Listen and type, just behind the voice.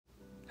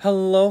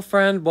Hello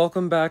friend,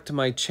 welcome back to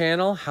my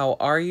channel. How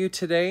are you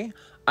today?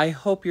 I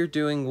hope you're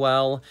doing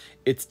well.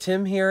 It's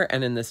Tim here,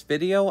 and in this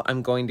video,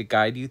 I'm going to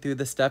guide you through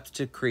the steps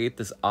to create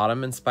this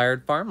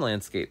autumn-inspired farm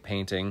landscape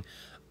painting.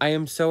 I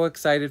am so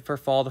excited for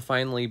fall to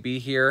finally be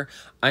here.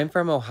 I'm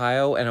from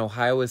Ohio, and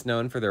Ohio is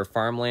known for their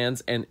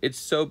farmlands, and it's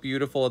so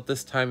beautiful at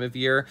this time of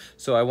year,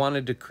 so I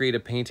wanted to create a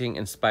painting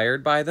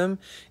inspired by them.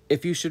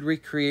 If you should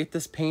recreate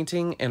this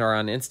painting and are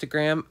on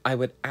Instagram, I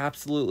would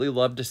absolutely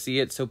love to see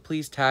it, so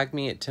please tag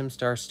me at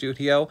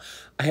Timstarstudio.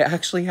 I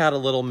actually had a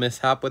little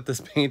mishap with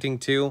this painting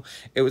too.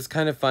 It was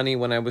kind of funny.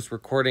 When I was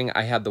recording,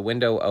 I had the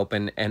window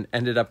open and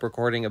ended up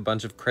recording a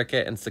bunch of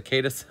cricket and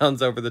cicada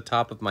sounds over the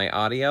top of my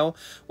audio,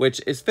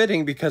 which is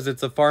fitting because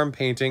it's a farm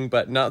painting,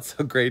 but not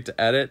so great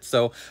to edit.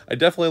 So I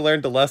definitely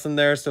learned a lesson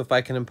there. So if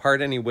I can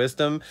impart any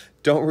wisdom,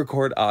 don't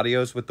record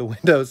audios with the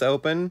windows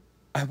open.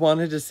 I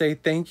wanted to say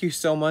thank you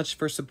so much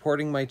for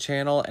supporting my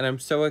channel, and I'm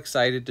so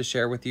excited to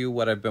share with you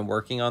what I've been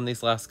working on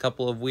these last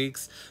couple of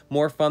weeks.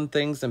 More fun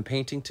things and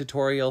painting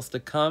tutorials to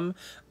come.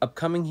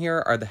 Upcoming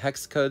here are the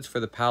hex codes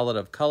for the palette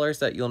of colors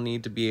that you'll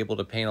need to be able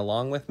to paint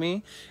along with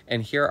me.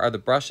 And here are the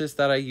brushes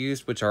that I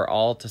used, which are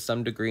all to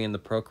some degree in the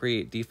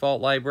Procreate default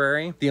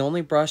library. The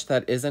only brush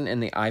that isn't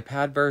in the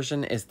iPad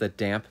version is the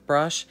damp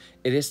brush.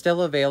 It is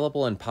still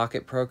available in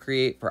Pocket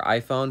Procreate for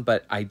iPhone,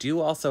 but I do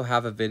also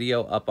have a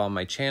video up on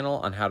my channel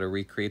on how to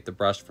recreate the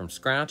brush from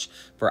scratch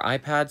for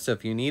iPad, so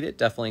if you need it,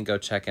 definitely go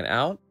check it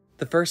out.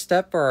 The first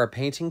step for our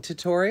painting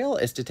tutorial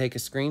is to take a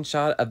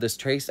screenshot of this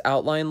trace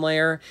outline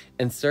layer,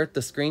 insert the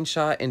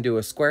screenshot into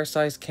a square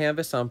size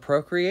canvas on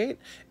Procreate,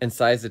 and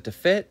size it to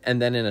fit,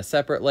 and then in a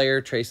separate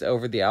layer, trace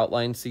over the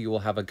outline so you will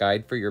have a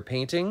guide for your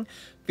painting.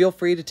 Feel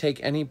free to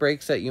take any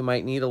breaks that you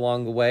might need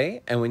along the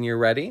way, and when you're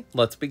ready,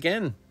 let's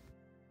begin.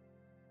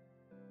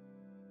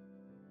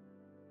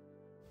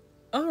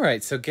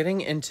 Alright, so getting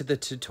into the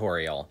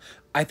tutorial.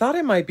 I thought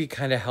it might be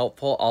kind of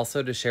helpful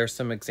also to share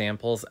some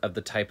examples of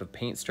the type of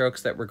paint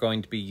strokes that we're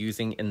going to be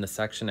using in the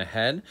section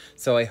ahead,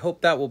 so I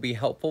hope that will be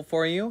helpful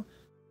for you.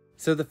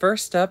 So the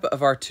first step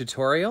of our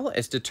tutorial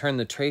is to turn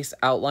the trace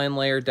outline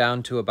layer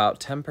down to about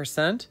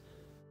 10%.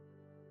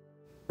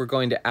 We're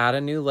going to add a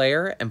new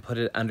layer and put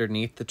it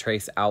underneath the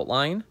trace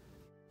outline.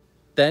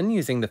 Then,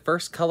 using the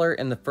first color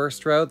in the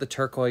first row, the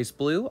turquoise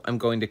blue, I'm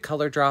going to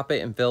color drop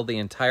it and fill the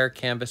entire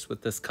canvas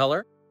with this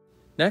color.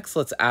 Next,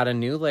 let's add a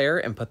new layer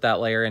and put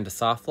that layer into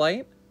soft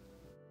light.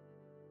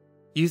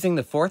 Using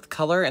the fourth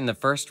color in the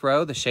first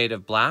row, the shade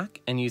of black,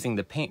 and using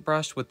the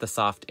paintbrush with the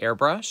soft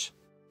airbrush.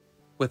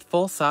 With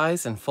full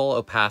size and full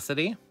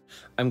opacity,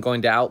 I'm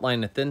going to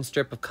outline a thin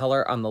strip of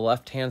color on the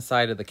left-hand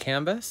side of the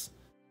canvas,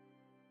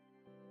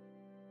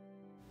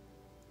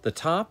 the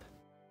top,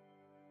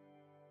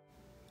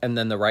 and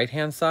then the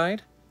right-hand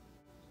side.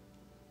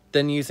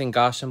 Then using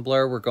Gaussian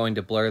blur, we're going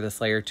to blur this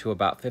layer to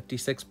about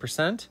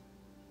 56%.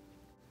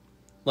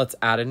 Let's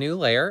add a new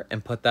layer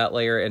and put that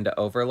layer into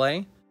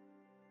overlay.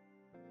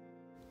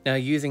 Now,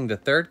 using the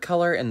third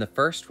color in the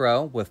first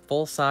row with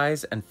full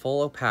size and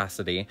full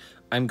opacity,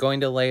 I'm going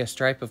to lay a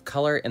stripe of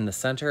color in the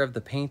center of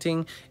the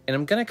painting, and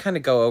I'm going to kind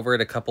of go over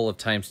it a couple of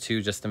times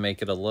too, just to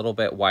make it a little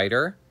bit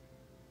wider.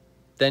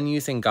 Then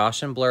using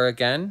Gaussian blur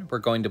again, we're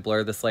going to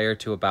blur this layer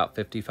to about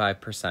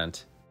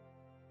 55%.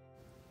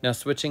 Now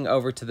switching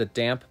over to the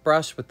damp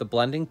brush with the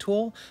blending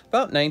tool,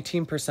 about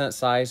 19%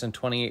 size and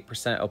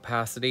 28%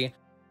 opacity.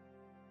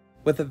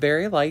 With a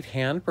very light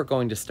hand, we're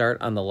going to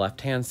start on the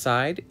left-hand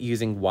side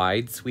using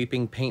wide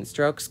sweeping paint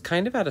strokes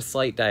kind of at a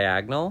slight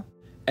diagonal,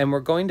 and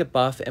we're going to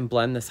buff and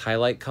blend this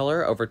highlight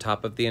color over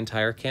top of the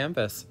entire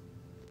canvas.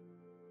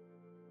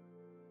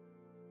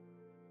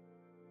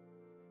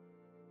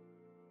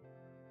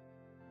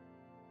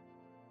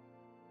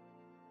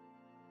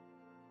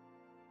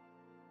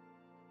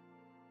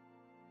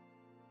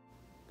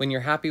 When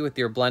you're happy with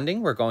your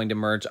blending, we're going to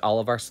merge all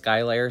of our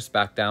sky layers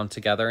back down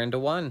together into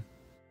one.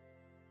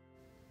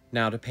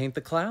 Now to paint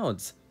the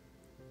clouds.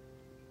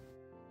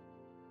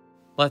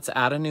 Let's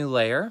add a new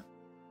layer.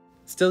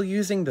 Still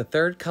using the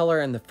third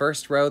color in the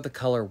first row, the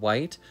color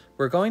white,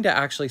 we're going to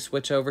actually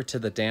switch over to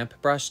the damp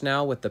brush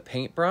now with the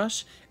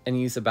paintbrush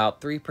and use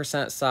about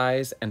 3%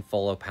 size and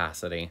full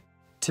opacity.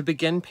 To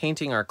begin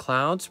painting our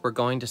clouds, we're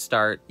going to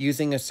start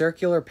using a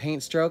circular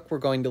paint stroke. We're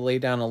going to lay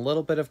down a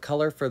little bit of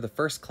color for the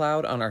first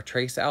cloud on our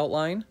trace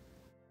outline.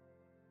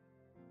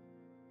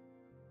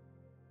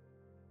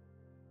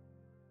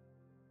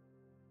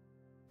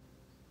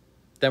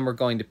 Then we're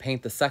going to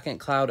paint the second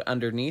cloud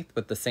underneath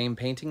with the same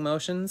painting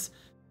motions.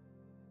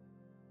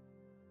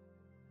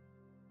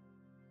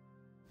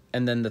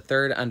 And then the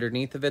third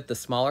underneath of it, the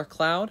smaller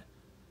cloud.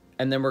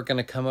 And then we're going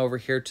to come over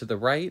here to the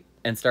right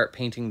and start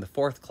painting the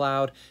fourth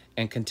cloud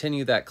and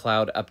continue that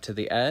cloud up to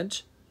the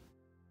edge.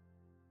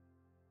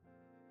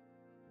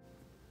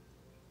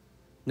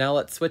 Now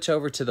let's switch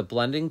over to the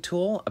blending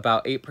tool,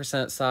 about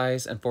 8%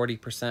 size and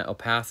 40%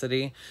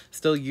 opacity,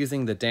 still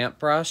using the damp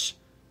brush.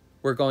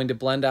 We're going to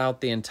blend out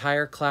the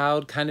entire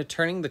cloud, kind of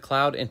turning the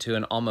cloud into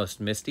an almost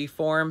misty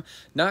form,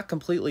 not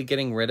completely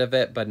getting rid of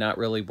it, but not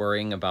really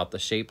worrying about the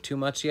shape too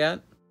much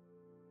yet.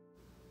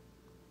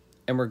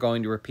 And we're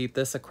going to repeat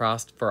this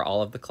across for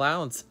all of the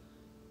clouds.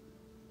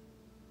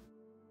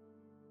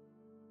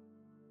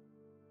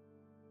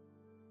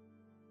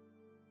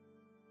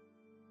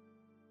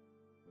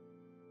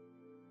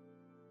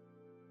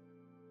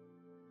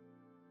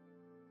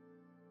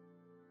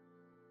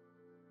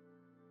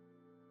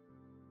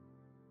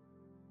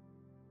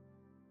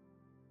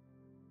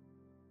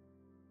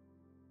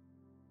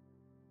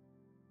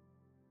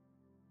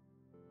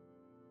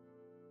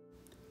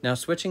 Now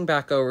switching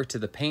back over to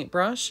the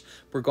paintbrush,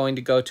 we're going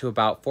to go to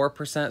about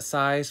 4%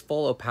 size,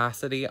 full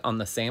opacity on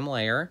the same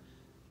layer.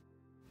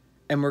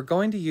 And we're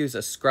going to use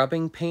a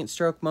scrubbing paint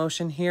stroke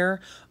motion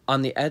here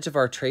on the edge of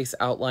our trace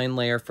outline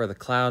layer for the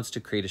clouds to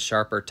create a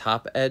sharper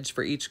top edge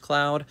for each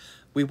cloud.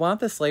 We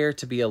want this layer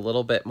to be a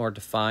little bit more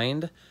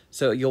defined,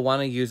 so you'll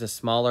want to use a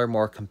smaller,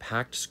 more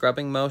compact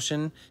scrubbing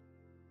motion.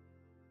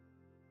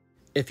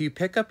 If you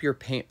pick up your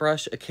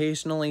paintbrush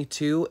occasionally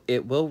too,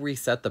 it will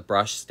reset the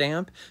brush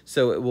stamp,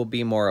 so it will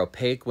be more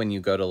opaque when you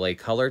go to lay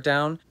color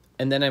down.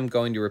 And then I'm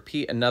going to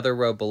repeat another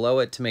row below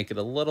it to make it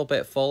a little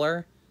bit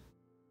fuller.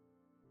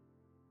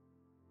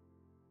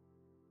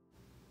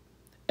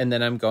 And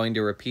then I'm going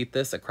to repeat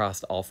this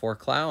across all 4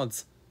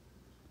 clouds.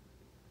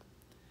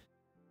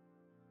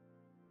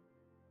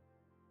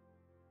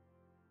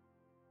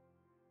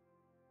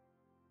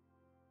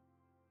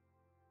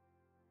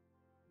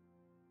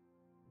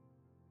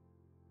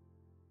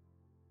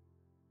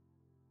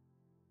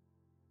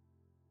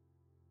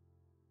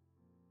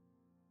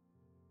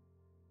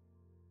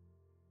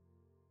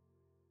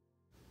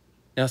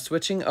 Now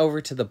switching over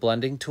to the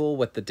blending tool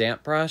with the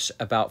damp brush,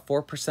 about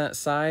 4%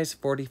 size,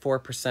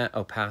 44%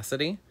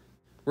 opacity.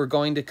 We're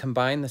going to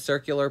combine the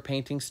circular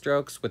painting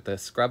strokes with the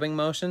scrubbing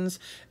motions,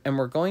 and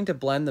we're going to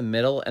blend the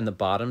middle and the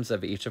bottoms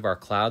of each of our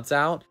clouds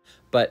out,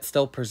 but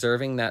still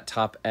preserving that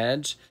top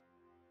edge.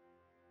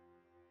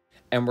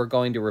 And we're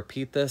going to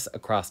repeat this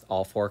across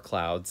all 4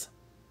 clouds.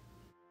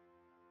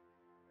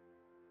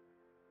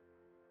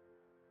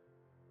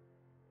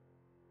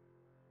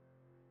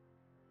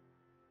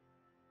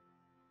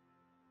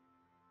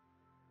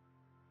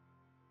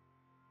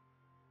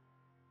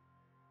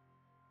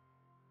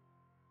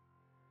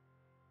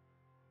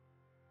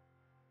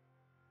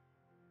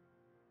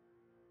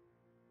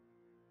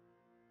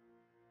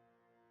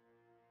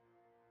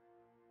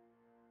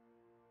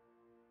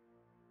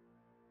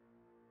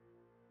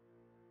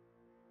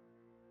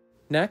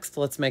 Next,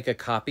 let's make a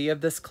copy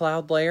of this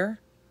cloud layer.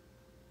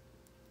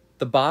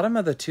 The bottom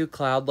of the 2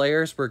 cloud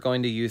layers, we're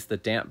going to use the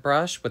damp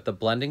brush with the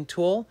blending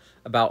tool,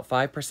 about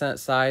 5%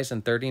 size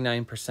and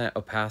 39%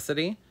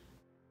 opacity.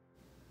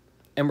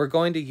 And we're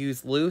going to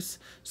use loose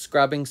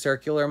scrubbing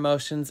circular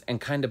motions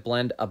and kind of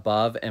blend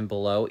above and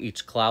below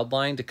each cloud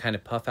line to kind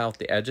of puff out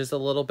the edges a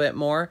little bit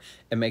more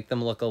and make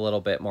them look a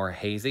little bit more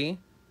hazy.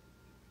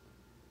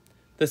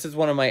 This is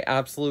one of my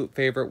absolute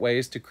favorite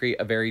ways to create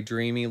a very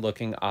dreamy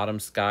looking autumn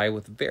sky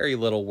with very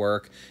little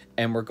work,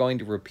 and we're going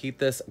to repeat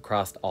this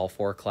across all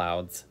 4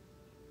 clouds.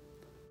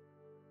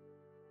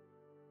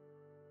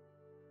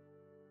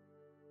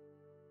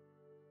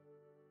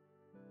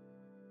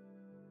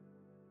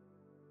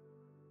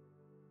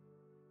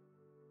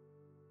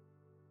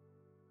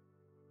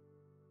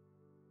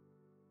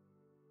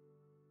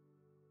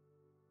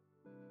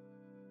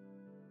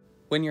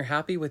 When you're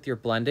happy with your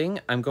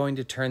blending, I'm going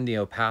to turn the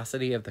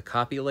opacity of the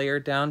copy layer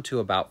down to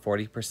about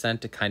 40%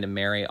 to kind of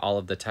marry all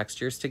of the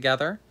textures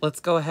together.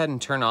 Let's go ahead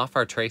and turn off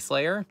our trace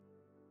layer.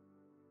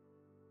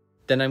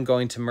 Then I'm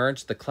going to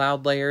merge the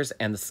cloud layers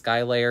and the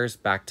sky layers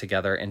back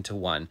together into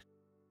one.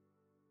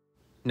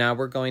 Now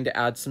we're going to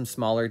add some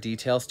smaller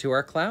details to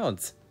our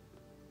clouds.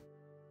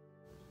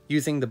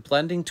 Using the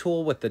blending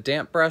tool with the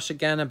damp brush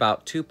again,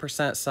 about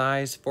 2%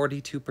 size,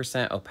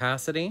 42%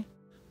 opacity.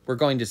 We're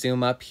going to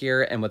zoom up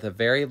here, and with a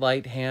very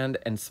light hand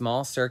and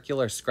small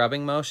circular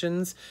scrubbing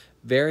motions,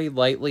 very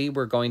lightly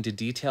we're going to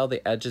detail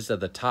the edges of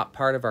the top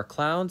part of our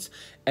clouds.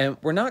 And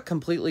we're not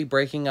completely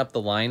breaking up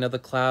the line of the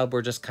cloud,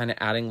 we're just kind of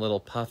adding little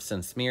puffs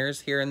and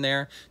smears here and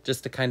there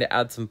just to kind of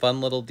add some fun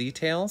little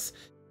details.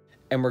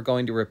 And we're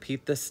going to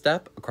repeat this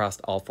step across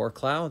all 4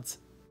 clouds.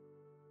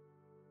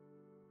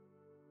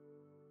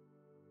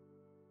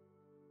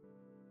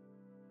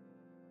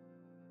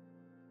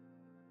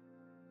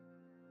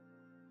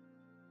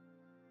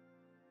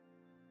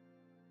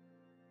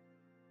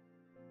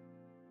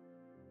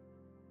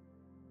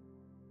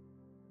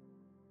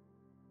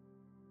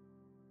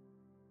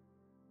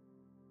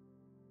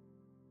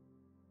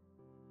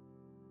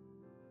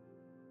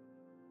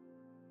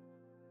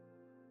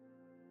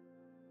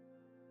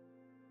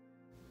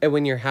 And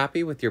when you're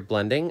happy with your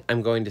blending,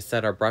 I'm going to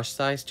set our brush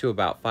size to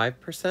about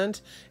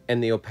 5%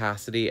 and the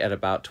opacity at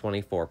about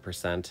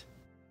 24%.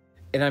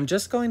 And I'm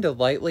just going to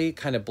lightly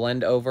kind of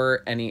blend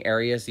over any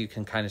areas you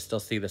can kind of still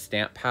see the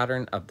stamp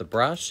pattern of the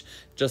brush,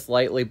 just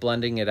lightly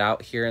blending it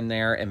out here and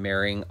there and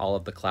marrying all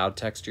of the cloud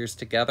textures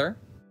together.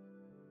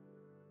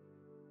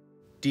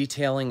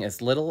 Detailing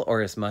as little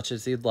or as much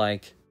as you'd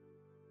like.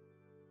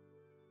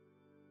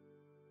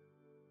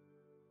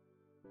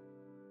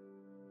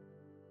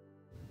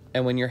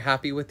 And when you're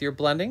happy with your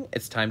blending,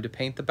 it's time to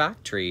paint the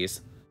back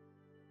trees.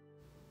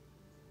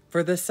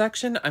 For this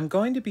section, I'm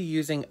going to be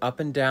using up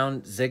and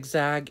down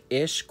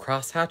zigzag-ish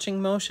cross-hatching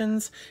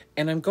motions,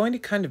 and I'm going to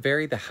kind of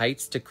vary the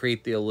heights to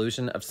create the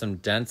illusion of some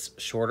dense,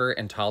 shorter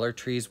and taller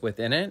trees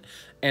within it.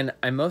 And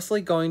I'm mostly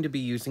going to be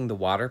using the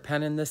water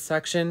pen in this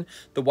section.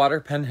 The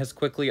water pen has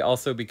quickly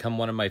also become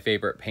one of my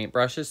favorite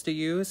paintbrushes to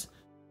use.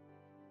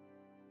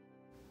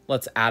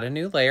 Let's add a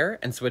new layer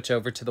and switch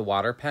over to the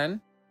water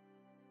pen.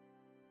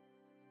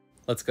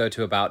 Let's go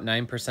to about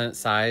 9%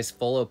 size,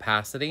 full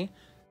opacity.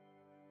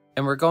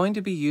 And we're going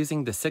to be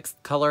using the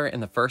 6th color in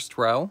the first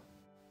row.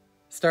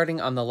 Starting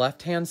on the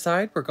left-hand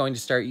side, we're going to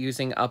start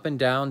using up and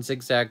down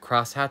zigzag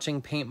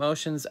cross-hatching paint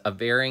motions of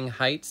varying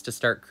heights to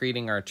start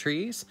creating our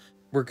trees.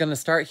 We're going to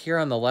start here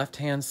on the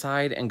left-hand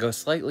side and go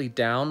slightly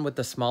down with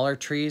the smaller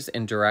trees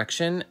in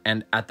direction.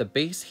 And at the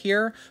base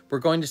here, we're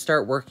going to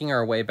start working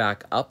our way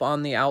back up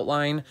on the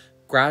outline,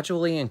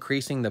 gradually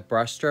increasing the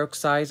brushstroke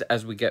size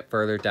as we get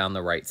further down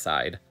the right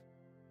side.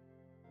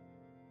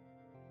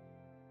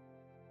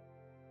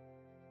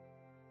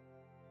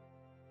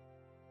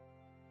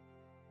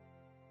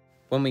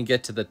 When we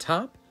get to the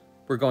top,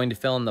 we're going to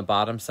fill in the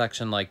bottom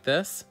section like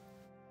this.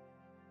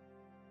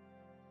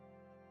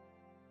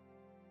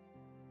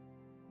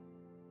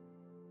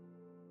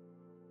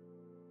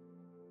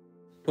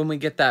 When we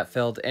get that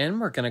filled in,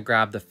 we're going to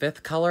grab the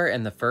 5th color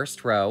in the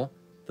first row,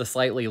 the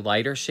slightly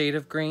lighter shade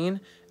of green,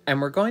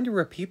 and we're going to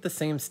repeat the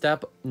same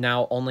step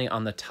now only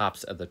on the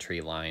tops of the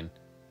tree line.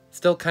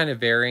 Still kind of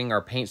varying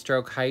our paint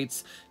stroke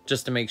heights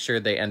just to make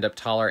sure they end up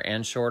taller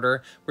and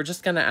shorter. We're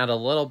just going to add a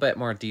little bit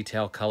more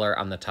detail color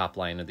on the top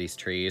line of these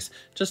trees,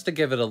 just to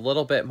give it a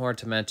little bit more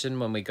dimension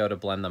when we go to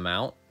blend them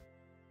out.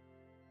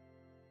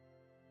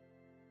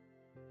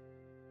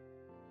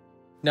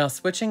 Now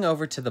switching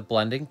over to the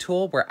blending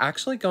tool, we're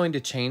actually going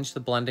to change the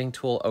blending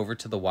tool over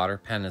to the water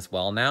pen as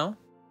well now.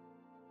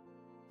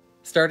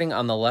 Starting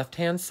on the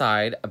left-hand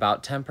side,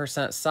 about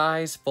 10%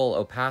 size, full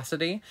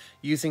opacity,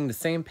 using the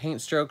same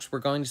paint strokes, we're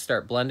going to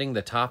start blending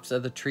the tops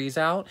of the trees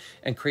out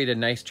and create a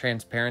nice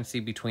transparency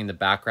between the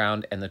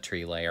background and the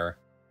tree layer.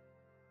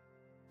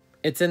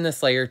 It's in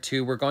this layer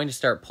too, we're going to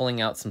start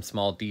pulling out some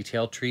small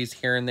detail trees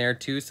here and there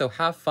too, so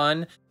have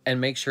fun and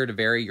make sure to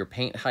vary your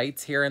paint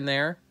heights here and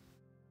there.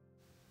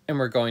 And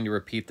we're going to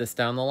repeat this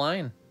down the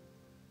line.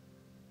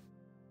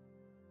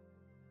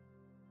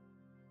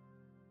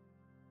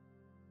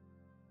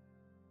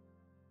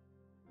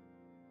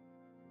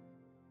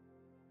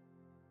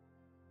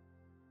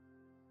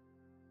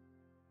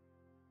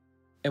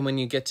 And when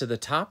you get to the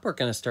top, we're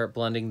going to start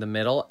blending the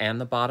middle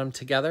and the bottom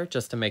together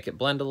just to make it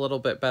blend a little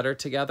bit better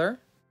together.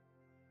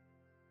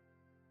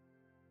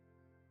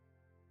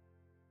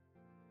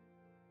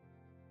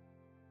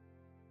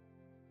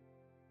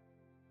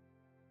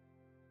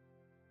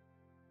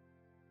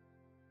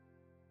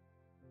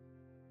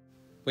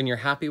 When you're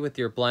happy with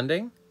your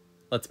blending,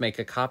 let's make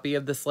a copy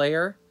of this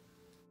layer.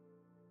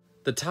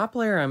 The top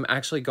layer, I'm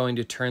actually going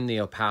to turn the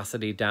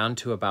opacity down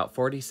to about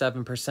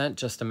 47%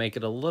 just to make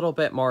it a little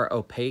bit more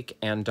opaque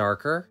and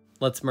darker.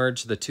 Let's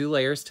merge the two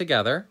layers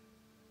together.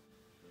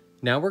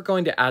 Now we're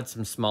going to add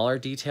some smaller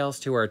details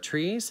to our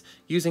trees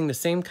using the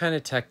same kind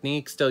of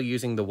technique, still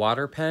using the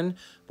water pen.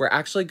 We're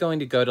actually going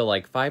to go to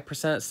like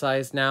 5%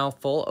 size now,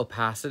 full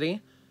opacity.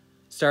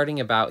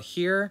 Starting about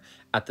here,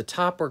 at the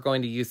top, we're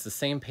going to use the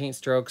same paint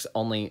strokes,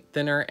 only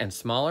thinner and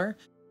smaller,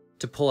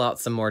 to pull out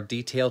some more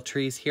detailed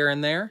trees here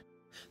and there.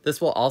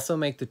 This will also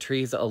make the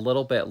trees a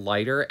little bit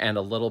lighter and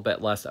a little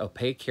bit less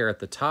opaque here at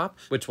the top,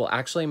 which will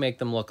actually make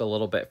them look a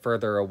little bit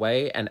further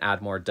away and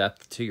add more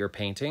depth to your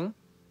painting.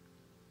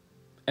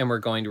 And we're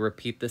going to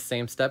repeat the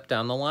same step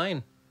down the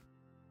line.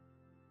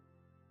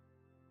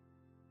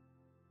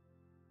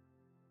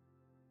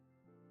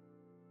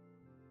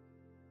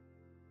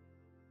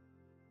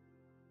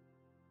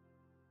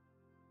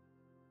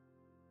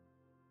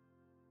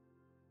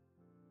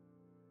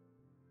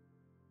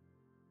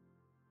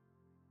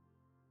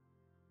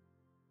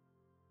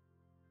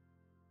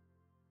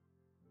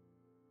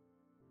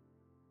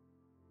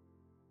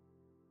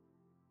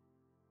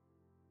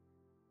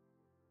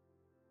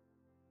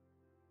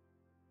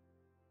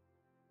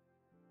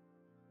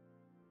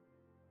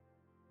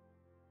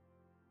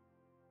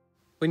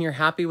 When you're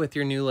happy with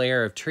your new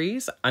layer of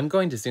trees, I'm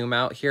going to zoom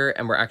out here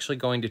and we're actually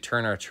going to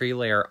turn our tree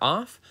layer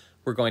off.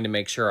 We're going to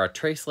make sure our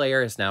trace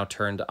layer is now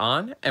turned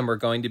on and we're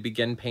going to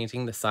begin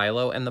painting the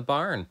silo and the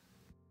barn.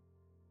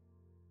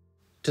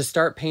 To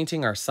start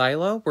painting our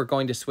silo, we're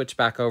going to switch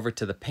back over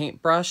to the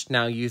paintbrush,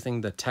 now using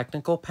the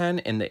technical pen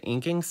in the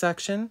inking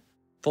section.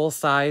 Full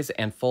size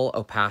and full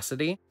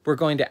opacity. We're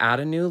going to add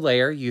a new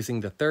layer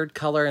using the 3rd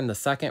color in the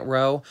 2nd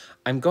row.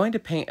 I'm going to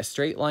paint a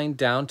straight line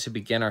down to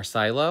begin our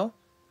silo.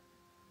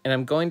 And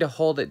I'm going to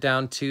hold it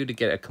down too to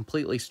get a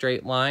completely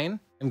straight line.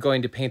 I'm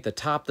going to paint the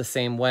top the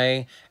same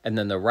way, and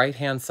then the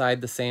right-hand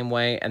side the same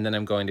way, and then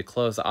I'm going to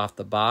close off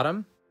the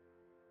bottom.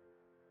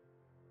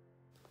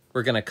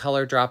 We're going to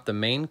color drop the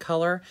main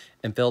color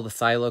and fill the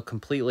silo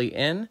completely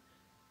in.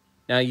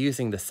 Now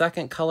using the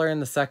 2nd color in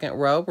the 2nd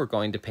row, we're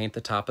going to paint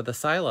the top of the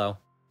silo.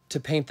 To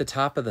paint the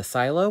top of the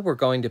silo, we're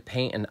going to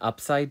paint an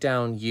upside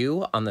down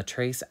U on the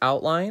trace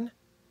outline,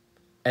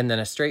 and then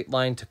a straight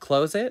line to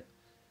close it,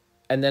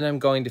 and then I'm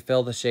going to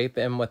fill the shape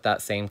in with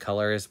that same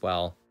color as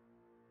well.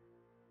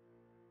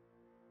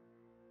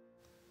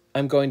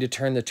 I'm going to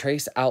turn the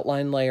trace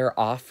outline layer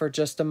off for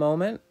just a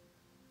moment.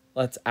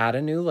 Let's add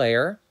a new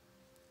layer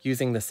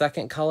using the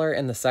second color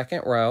in the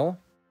second row.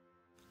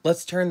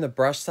 Let's turn the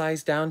brush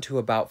size down to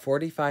about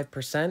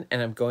 45%,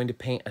 and I'm going to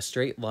paint a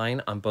straight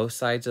line on both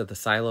sides of the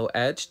silo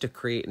edge to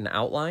create an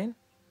outline.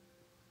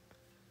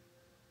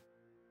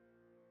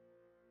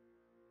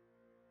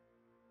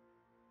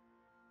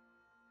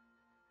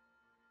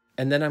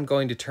 And then I'm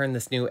going to turn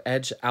this new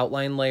edge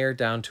outline layer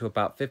down to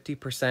about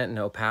 50% in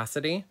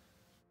opacity.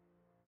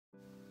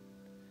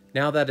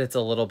 Now that it's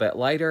a little bit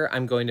lighter,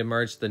 I'm going to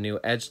merge the new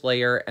edge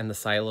layer and the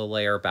silo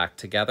layer back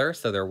together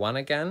so they're one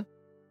again.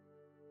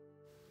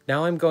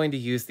 Now I'm going to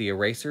use the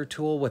eraser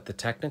tool with the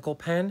technical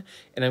pen,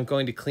 and I'm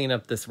going to clean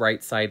up this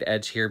right side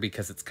edge here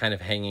because it's kind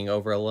of hanging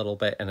over a little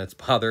bit and it's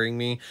bothering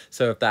me.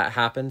 So if that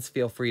happens,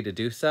 feel free to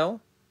do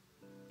so.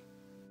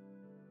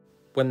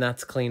 When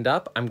that's cleaned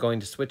up, I'm going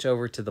to switch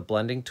over to the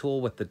blending tool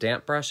with the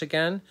damp brush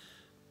again.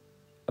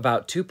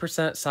 About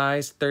 2%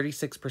 size,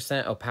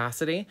 36%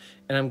 opacity,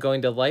 and I'm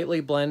going to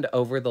lightly blend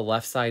over the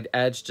left side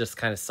edge, just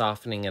kind of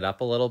softening it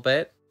up a little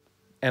bit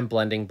and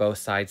blending both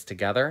sides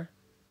together.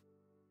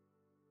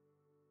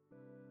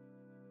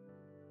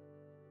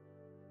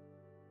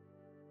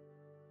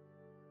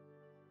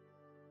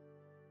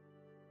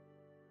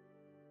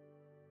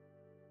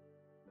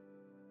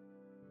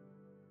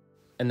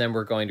 And then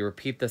we're going to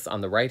repeat this on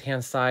the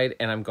right-hand side,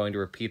 and I'm going to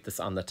repeat this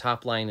on the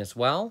top line as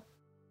well.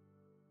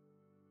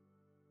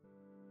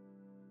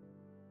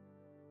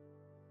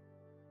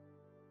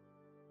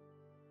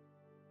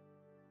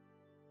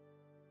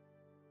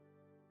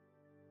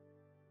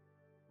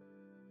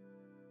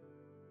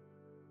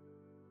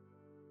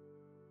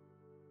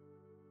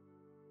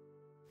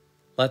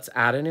 Let's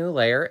add a new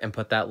layer and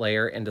put that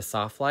layer into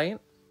soft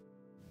light.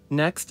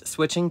 Next,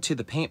 switching to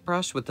the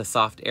paintbrush with the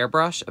soft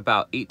airbrush,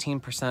 about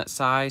 18%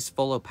 size,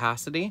 full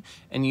opacity,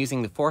 and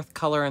using the fourth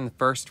color in the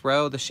first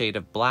row, the shade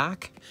of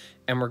black.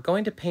 And we're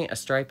going to paint a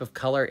stripe of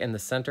color in the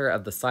center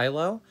of the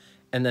silo,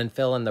 and then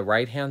fill in the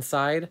right-hand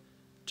side,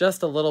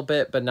 just a little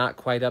bit, but not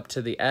quite up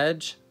to the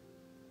edge,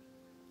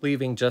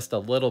 leaving just a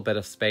little bit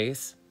of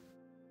space.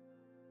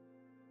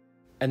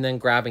 And then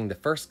grabbing the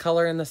first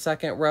color in the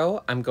second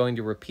row, I'm going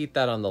to repeat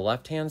that on the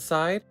left-hand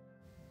side.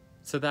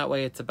 So that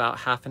way it's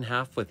about half and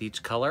half with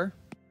each color.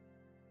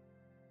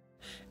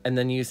 And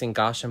then using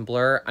Gaussian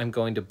blur, I'm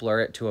going to blur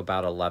it to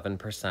about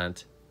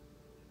 11%.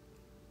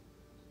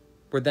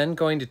 We're then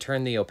going to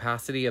turn the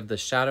opacity of the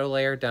shadow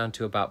layer down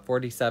to about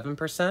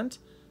 47%.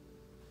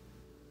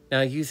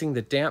 Now using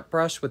the damp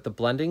brush with the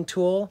blending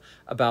tool,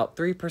 about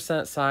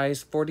 3%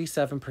 size,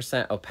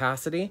 47%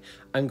 opacity,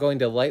 I'm going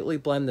to lightly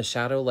blend the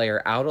shadow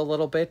layer out a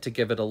little bit to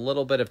give it a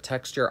little bit of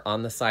texture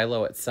on the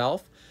silo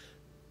itself.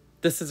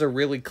 This is a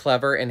really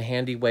clever and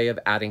handy way of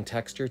adding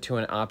texture to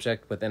an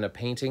object within a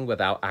painting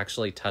without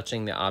actually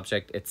touching the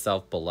object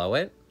itself below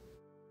it.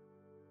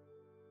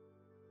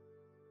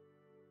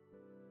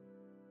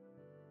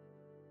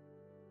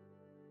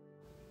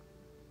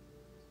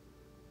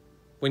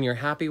 When you're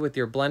happy with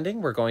your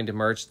blending, we're going to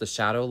merge the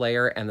shadow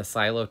layer and the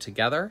silo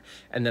together,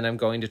 and then I'm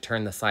going to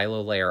turn the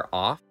silo layer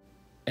off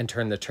and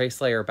turn the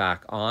trace layer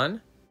back on,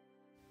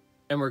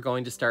 and we're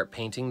going to start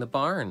painting the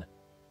barn.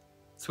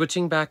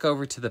 Switching back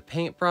over to the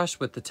paintbrush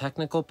with the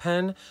technical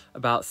pen,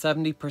 about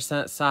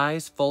 70%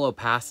 size, full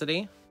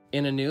opacity.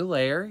 In a new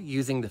layer,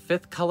 using the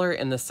fifth color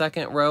in the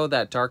second row,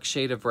 that dark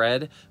shade of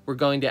red, we're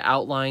going to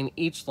outline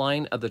each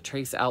line of the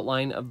trace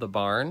outline of the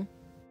barn.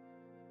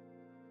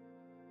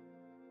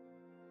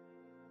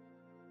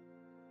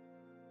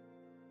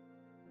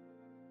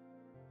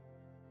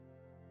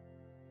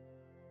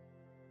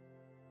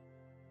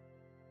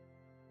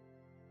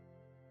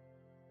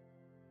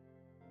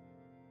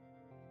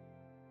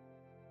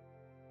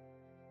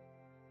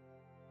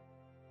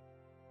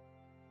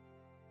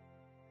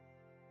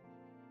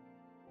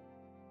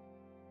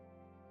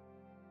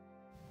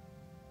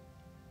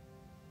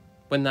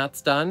 When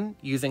that's done,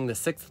 using the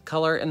sixth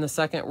color in the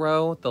second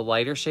row, the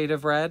lighter shade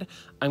of red,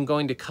 I'm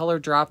going to color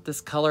drop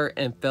this color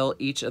and fill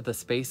each of the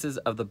spaces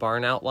of the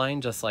barn outline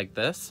just like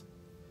this.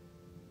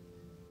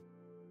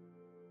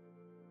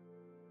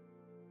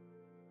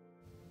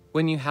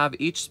 When you have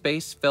each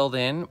space filled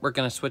in, we're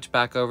going to switch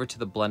back over to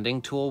the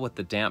blending tool with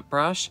the damp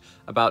brush,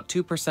 about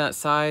 2%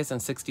 size and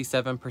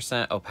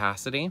 67%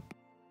 opacity.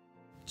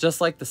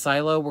 Just like the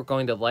silo, we're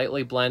going to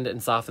lightly blend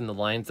and soften the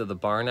lines of the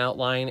barn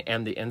outline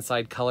and the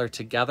inside color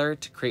together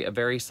to create a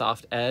very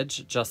soft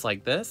edge, just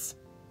like this.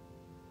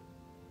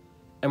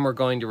 And we're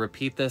going to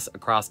repeat this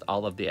across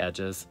all of the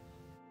edges.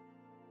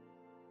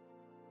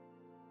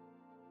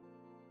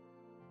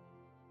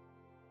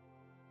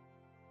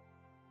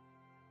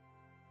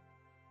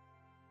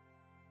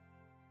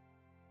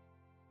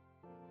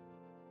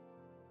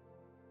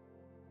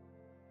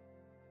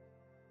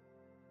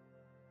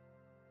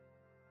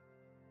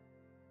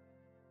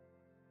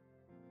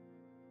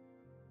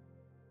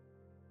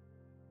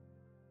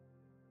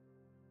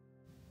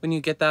 When you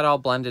get that all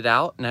blended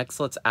out, next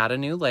let's add a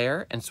new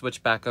layer and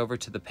switch back over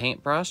to the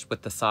paintbrush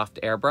with the soft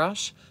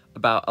airbrush,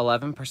 about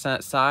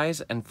 11% size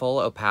and full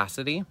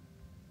opacity.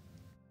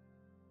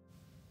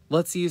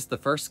 Let's use the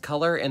first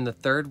color in the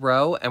third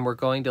row, and we're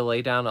going to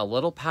lay down a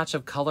little patch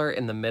of color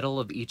in the middle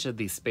of each of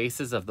these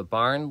spaces of the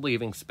barn,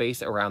 leaving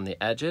space around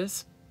the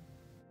edges.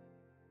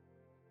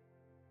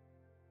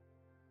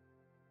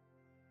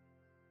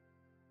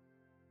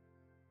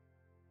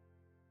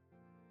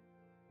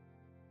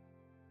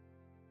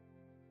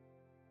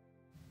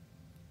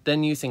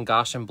 Then using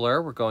Gaussian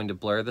blur, we're going to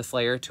blur this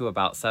layer to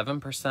about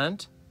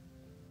 7%.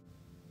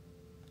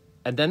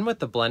 And then with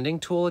the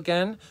blending tool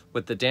again,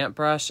 with the damp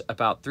brush,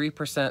 about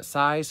 3%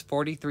 size,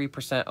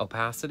 43%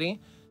 opacity,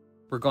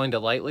 we're going to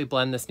lightly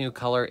blend this new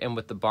color in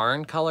with the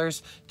barn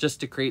colors just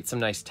to create some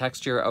nice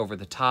texture over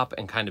the top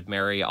and kind of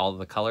marry all of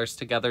the colors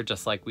together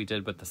just like we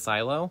did with the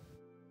silo.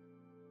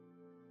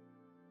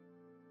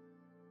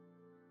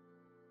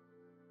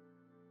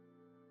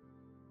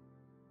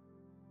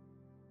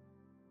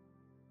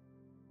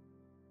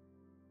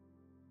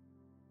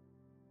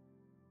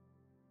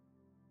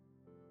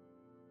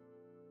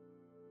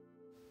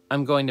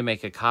 I'm going to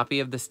make a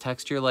copy of this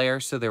texture layer,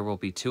 so there will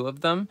be 2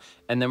 of them,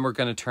 and then we're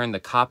going to turn the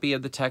copy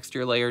of the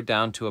texture layer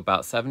down to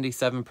about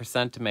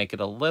 77% to make it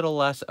a little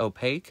less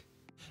opaque,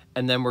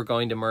 and then we're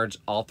going to merge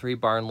all 3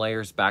 barn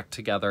layers back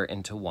together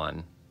into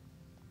one.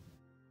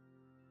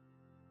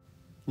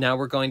 Now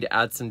we're going to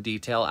add some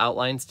detail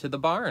outlines to the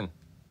barn.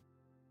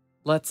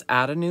 Let's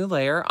add a new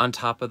layer on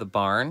top of the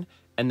barn,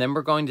 and then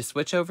we're going to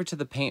switch over to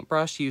the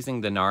paintbrush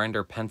using the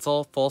Narender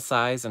pencil, full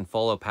size and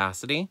full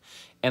opacity.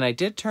 And I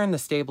did turn the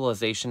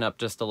stabilization up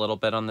just a little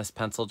bit on this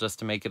pencil just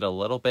to make it a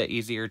little bit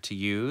easier to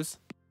use.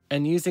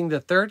 And using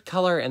the third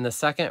color in the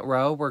second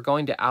row, we're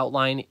going to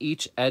outline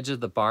each edge of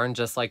the barn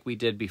just like we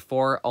did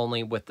before,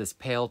 only with this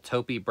pale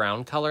taupey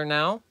brown color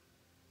now.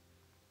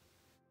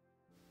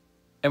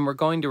 And we're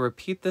going to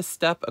repeat this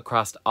step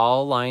across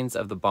all lines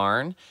of the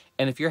barn.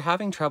 And if you're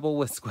having trouble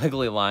with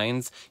squiggly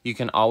lines, you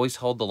can always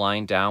hold the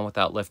line down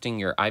without lifting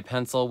your eye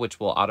pencil, which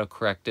will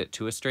autocorrect it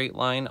to a straight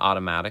line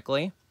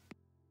automatically.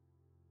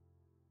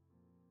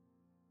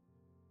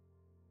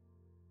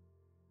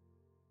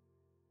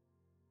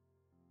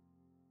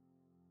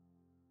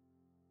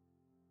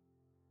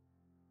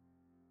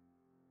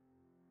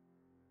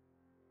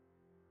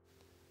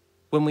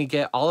 When we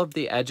get all of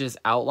the edges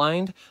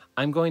outlined,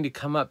 I'm going to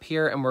come up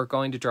here and we're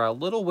going to draw a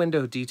little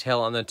window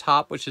detail on the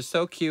top, which is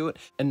so cute.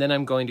 And then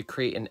I'm going to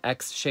create an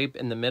X shape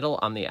in the middle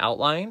on the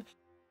outline,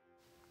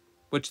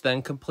 which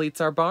then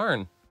completes our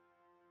barn.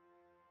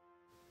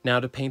 Now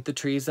to paint the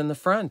trees in the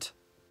front.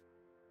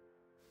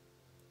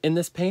 In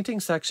this painting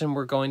section,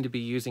 we're going to be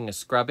using a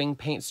scrubbing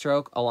paint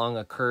stroke along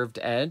a curved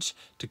edge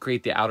to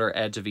create the outer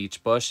edge of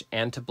each bush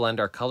and to blend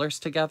our colors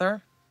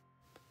together.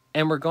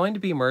 And we're going to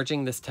be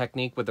merging this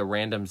technique with a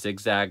random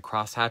zigzag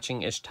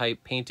cross-hatching-ish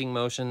type painting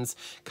motions,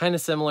 kind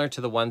of similar to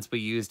the ones we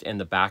used in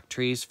the back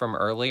trees from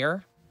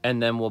earlier.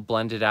 And then we'll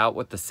blend it out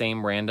with the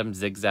same random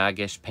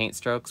zigzag-ish paint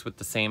strokes with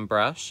the same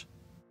brush.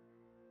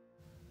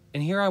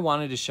 And here I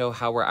wanted to show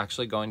how we're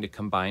actually going to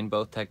combine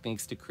both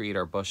techniques to create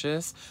our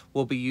bushes.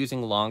 We'll be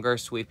using longer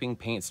sweeping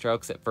paint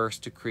strokes at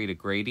first to create a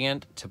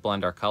gradient to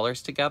blend our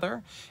colors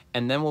together.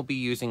 And then we'll be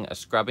using a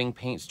scrubbing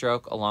paint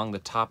stroke along the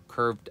top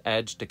curved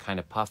edge to kind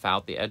of puff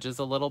out the edges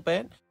a little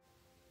bit,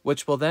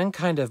 which will then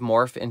kind of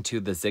morph into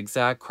the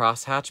zigzag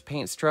crosshatch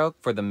paint stroke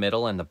for the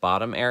middle and the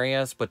bottom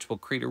areas, which will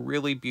create a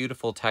really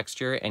beautiful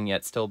texture and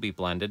yet still be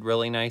blended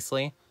really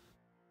nicely.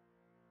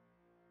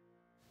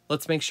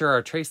 Let's make sure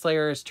our trace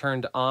layer is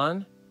turned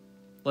on.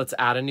 Let's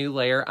add a new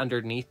layer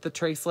underneath the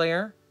trace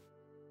layer.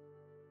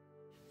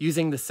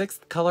 Using the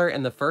 6th color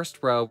in the first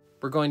row,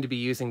 we're going to be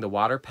using the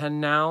water pen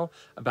now,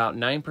 about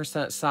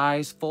 9%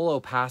 size, full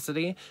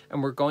opacity,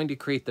 and we're going to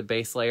create the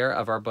base layer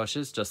of our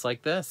bushes just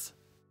like this.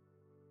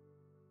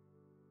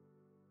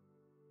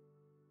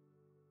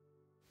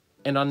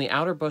 And on the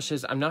outer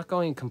bushes, I'm not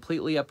going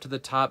completely up to the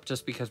top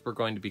just because we're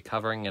going to be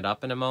covering it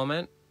up in a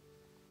moment.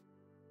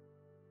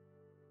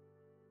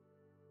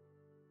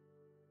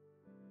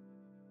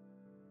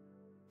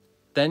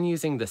 Then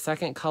using the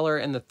 2nd color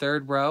in the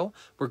 3rd row,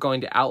 we're going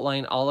to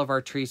outline all of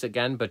our trees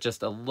again, but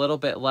just a little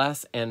bit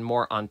less and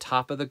more on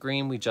top of the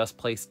green we just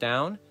placed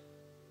down.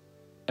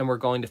 And we're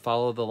going to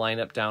follow the line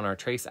up down our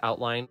trace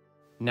outline,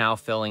 now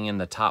filling in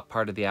the top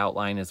part of the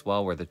outline as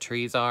well where the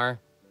trees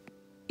are.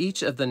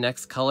 Each of the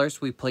next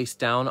colors we place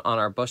down on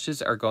our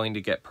bushes are going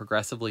to get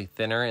progressively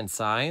thinner in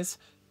size.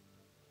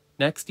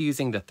 Next,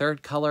 using the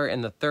 3rd color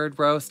in the 3rd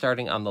row,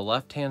 starting on the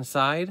left-hand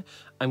side,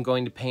 I'm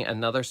going to paint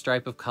another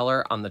stripe of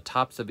color on the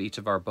tops of each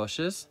of our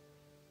bushes.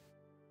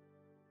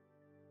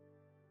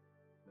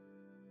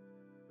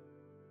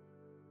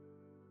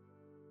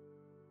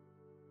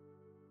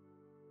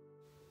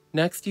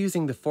 Next,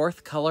 using the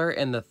 4th color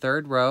in the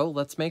 3rd row,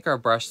 let's make our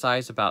brush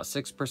size about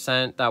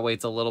 6%. That way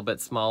it's a little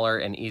bit smaller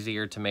and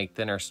easier to make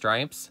thinner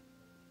stripes.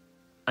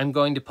 I'm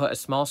going to put a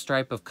small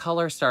stripe of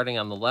color starting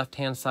on the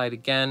left-hand side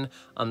again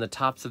on the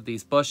tops of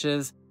these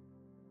bushes.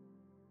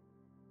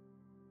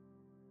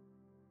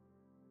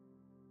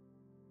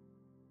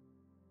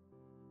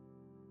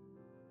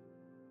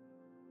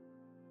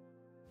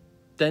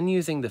 Then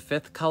using the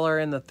fifth color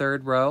in the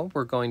third row,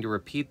 we're going to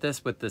repeat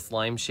this with this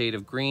lime shade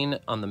of green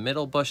on the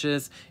middle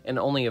bushes and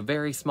only a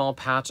very small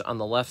patch on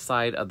the left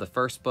side of the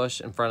first bush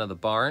in front of the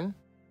barn.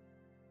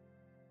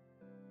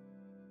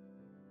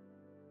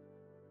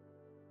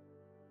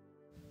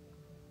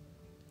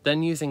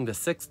 Then using the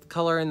sixth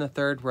color in the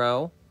third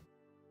row,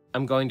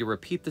 I'm going to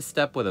repeat the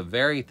step with a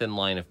very thin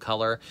line of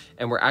color,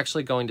 and we're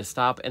actually going to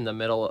stop in the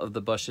middle of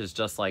the bushes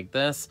just like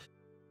this.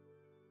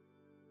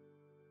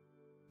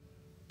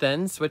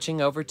 Then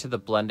switching over to the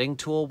blending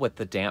tool with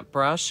the damp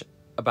brush,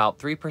 about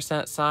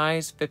 3%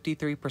 size,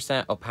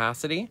 53%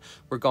 opacity,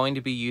 we're going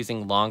to be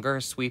using longer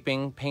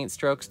sweeping paint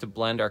strokes to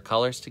blend our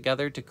colors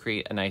together to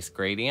create a nice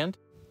gradient.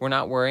 We're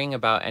not worrying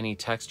about any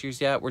textures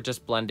yet, we're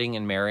just blending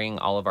and marrying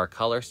all of our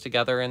colors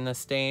together in this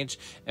stage,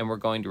 and we're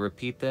going to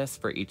repeat this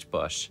for each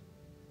bush.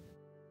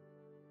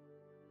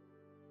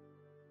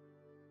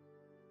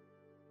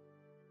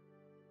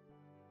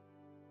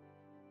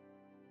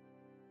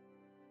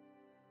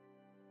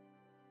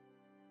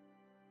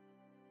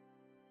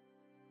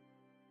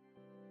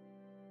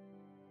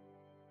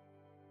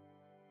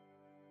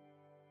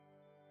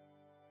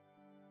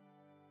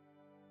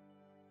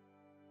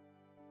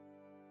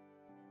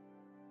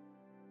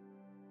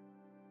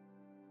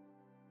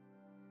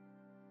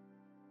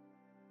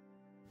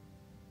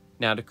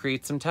 Now to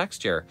create some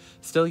texture,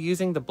 still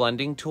using the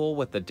blending tool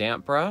with the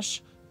damp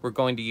brush, we're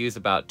going to use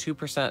about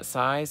 2%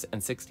 size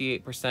and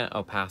 68%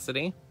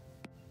 opacity.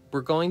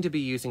 We're going to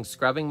be using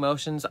scrubbing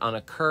motions on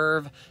a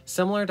curve,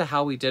 similar to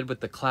how we did with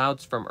the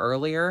clouds from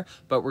earlier,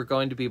 but we're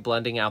going to be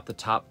blending out the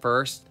top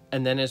first,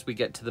 and then as we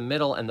get to the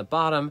middle and the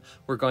bottom,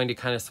 we're going to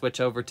kind of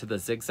switch over to the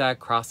zigzag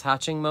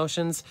cross-hatching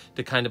motions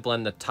to kind of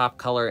blend the top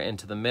color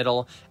into the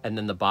middle, and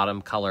then the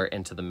bottom color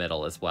into the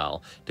middle as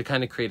well, to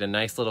kind of create a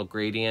nice little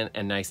gradient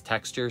and nice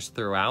textures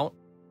throughout.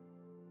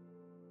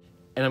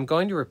 And I'm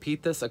going to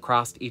repeat this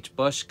across each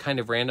bush, kind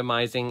of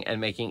randomizing and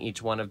making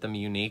each one of them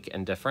unique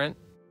and different.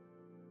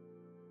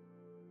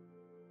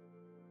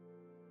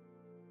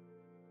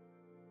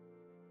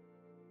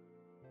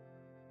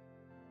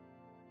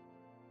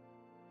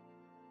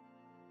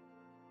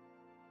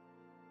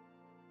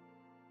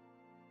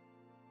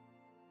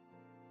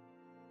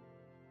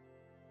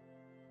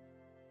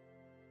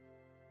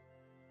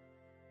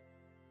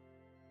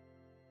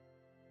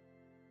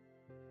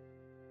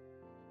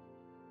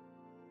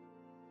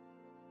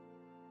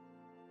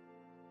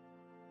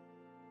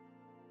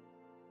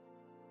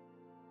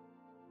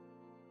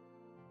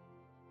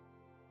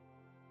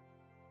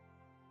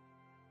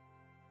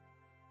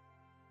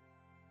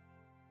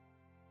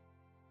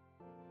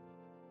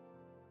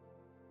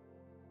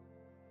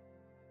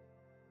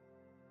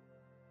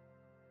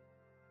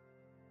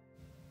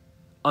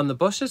 On the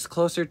bushes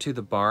closer to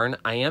the barn,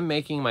 I am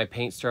making my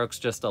paint strokes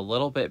just a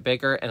little bit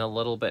bigger and a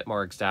little bit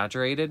more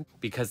exaggerated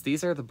because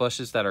these are the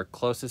bushes that are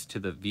closest to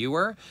the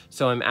viewer,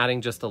 so I'm adding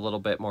just a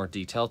little bit more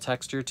detail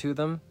texture to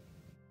them.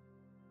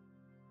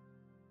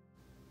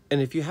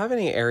 And if you have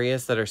any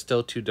areas that are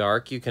still too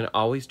dark, you can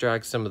always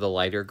drag some of the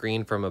lighter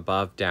green from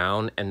above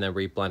down and then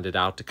reblend it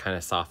out to kind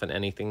of soften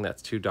anything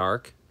that's too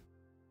dark.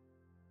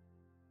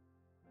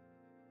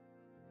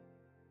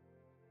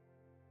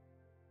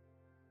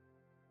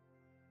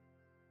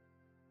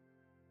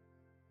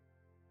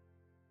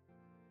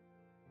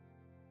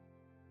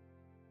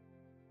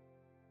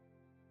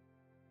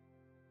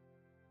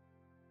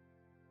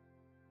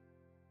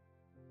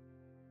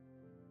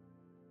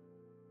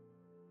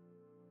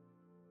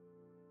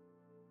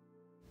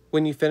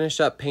 When you finish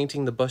up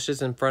painting the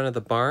bushes in front of the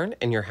barn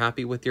and you're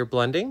happy with your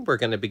blending, we're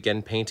going to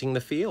begin painting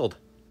the field.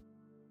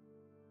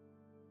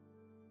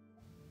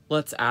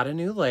 Let's add a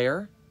new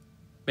layer,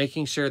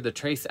 making sure the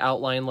trace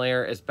outline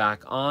layer is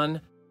back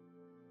on.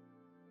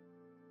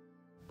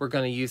 We're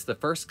going to use the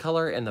first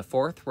color in the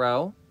fourth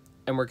row,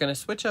 and we're going to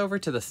switch over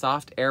to the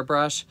soft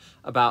airbrush,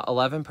 about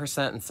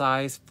 11% in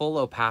size, full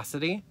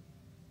opacity.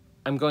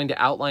 I'm going to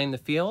outline the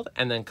field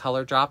and then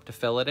color drop to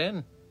fill it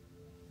in.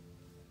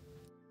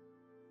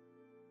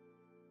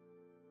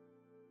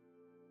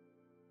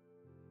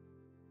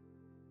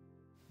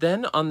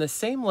 Then on the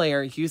same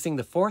layer, using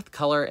the fourth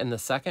color in the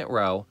second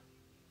row,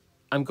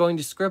 I'm going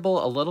to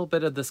scribble a little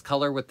bit of this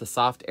color with the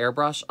soft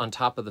airbrush on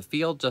top of the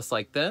field, just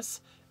like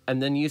this,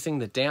 and then using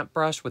the damp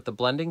brush with the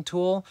blending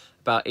tool,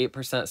 about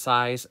 8%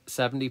 size,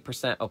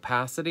 70%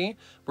 opacity,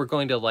 we're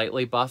going to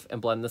lightly buff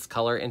and blend this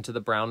color into the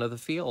brown of the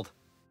field.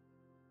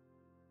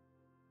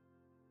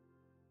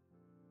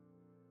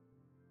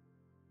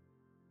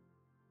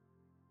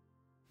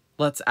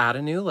 Let's add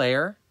a new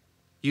layer,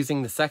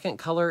 using the second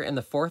color in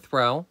the fourth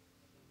row.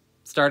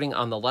 Starting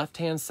on the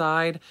left-hand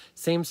side,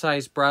 same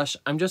size brush,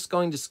 I'm just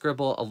going to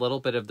scribble a little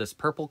bit of this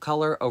purple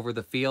color over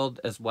the field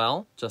as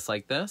well, just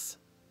like this.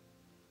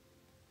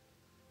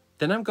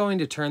 Then I'm going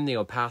to turn the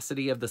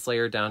opacity of this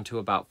layer down to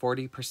about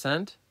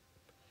 40%.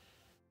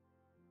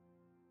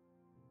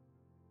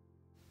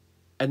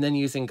 And then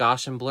using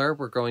Gaussian blur,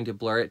 we're going to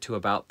blur it to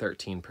about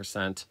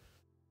 13%.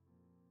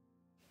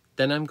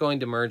 Then I'm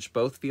going to merge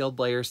both field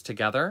layers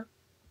together.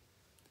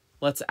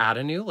 Let's add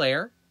a new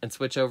layer and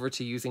switch over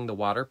to using the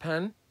water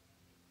pen.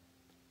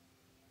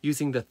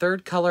 Using the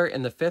third color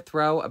in the fifth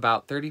row,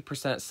 about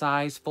 30%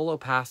 size, full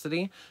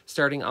opacity,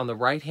 starting on the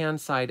right-hand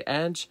side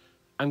edge,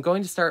 I'm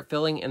going to start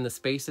filling in the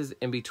spaces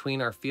in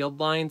between our field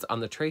lines on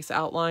the trace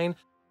outline,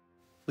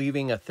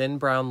 leaving a thin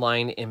brown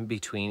line in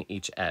between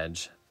each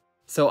edge.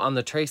 So on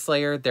the trace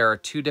layer, there are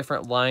two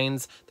different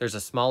lines. There's a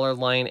smaller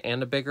line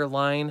and a bigger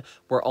line.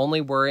 We're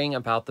only worrying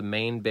about the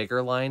main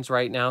bigger lines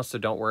right now, so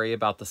don't worry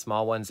about the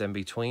small ones in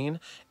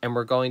between. And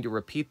we're going to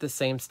repeat the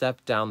same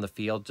step down the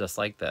field just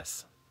like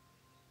this.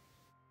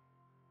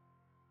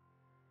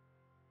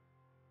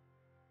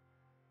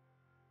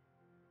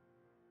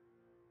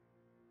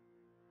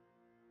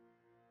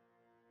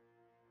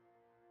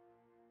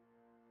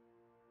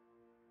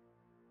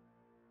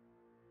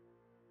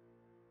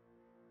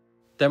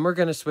 Then we're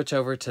going to switch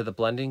over to the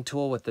blending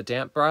tool with the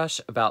damp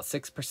brush, about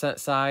 6%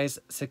 size,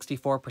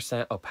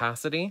 64%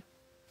 opacity.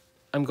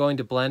 I'm going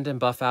to blend and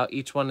buff out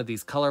each one of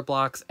these color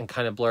blocks and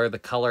kind of blur the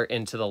color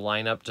into the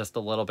lineup just a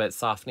little bit,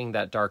 softening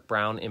that dark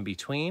brown in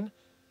between.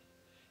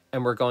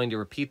 And we're going to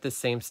repeat the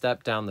same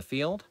step down the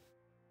field.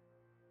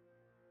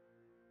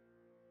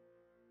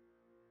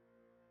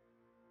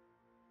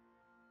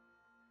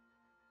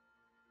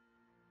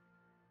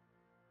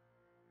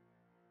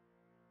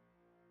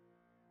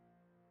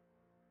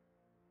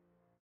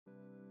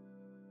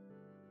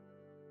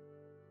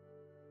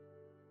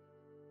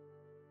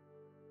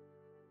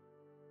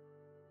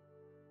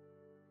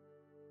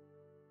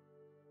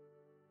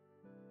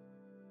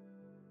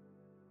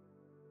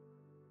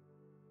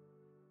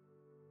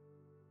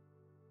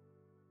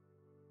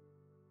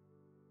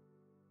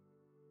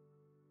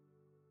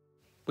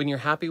 When you're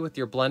happy with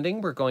your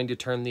blending, we're going to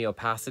turn the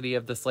opacity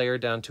of this layer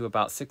down to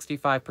about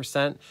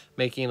 65%,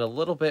 making it a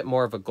little bit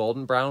more of a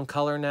golden brown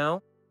color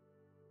now.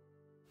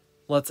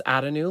 Let's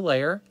add a new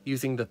layer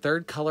using the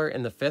third color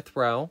in the fifth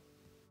row.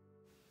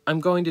 I'm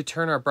going to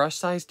turn our brush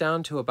size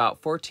down to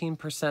about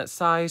 14%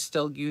 size,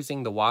 still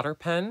using the water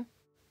pen.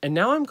 And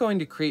now I'm going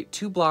to create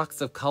two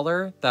blocks of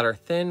color that are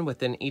thin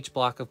within each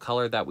block of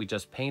color that we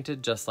just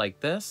painted, just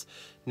like this.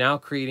 Now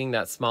creating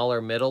that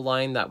smaller middle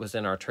line that was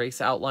in our trace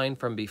outline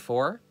from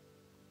before.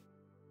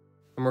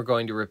 And we're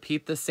going to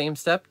repeat the same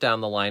step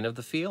down the line of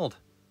the field.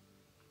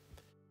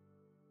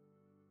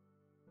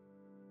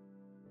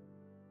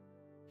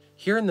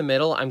 Here in the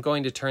middle, I'm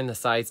going to turn the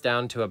size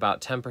down to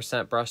about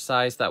 10% brush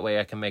size. That way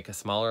I can make a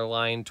smaller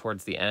line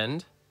towards the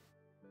end.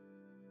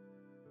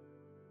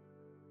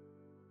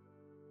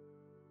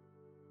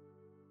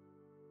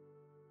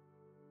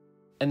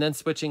 And then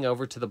switching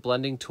over to the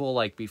blending tool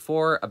like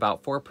before,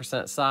 about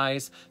 4%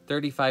 size,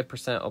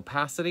 35%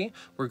 opacity.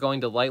 We're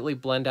going to lightly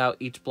blend out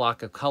each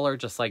block of color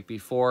just like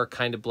before,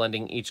 kind of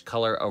blending each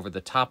color over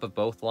the top of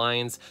both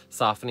lines,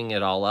 softening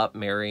it all up,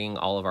 marrying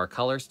all of our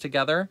colors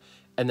together.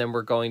 And then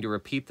we're going to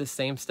repeat the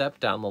same step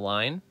down the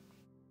line.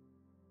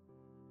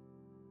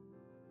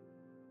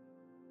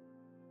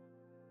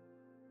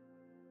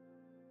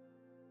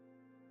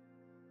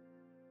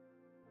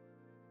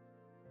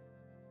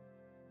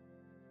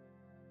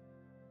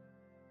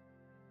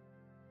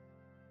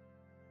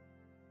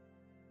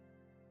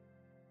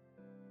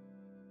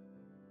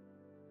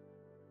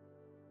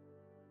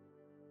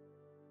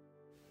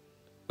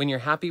 When you're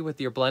happy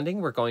with your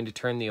blending, we're going to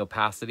turn the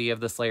opacity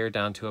of this layer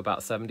down to about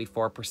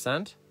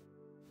 74%.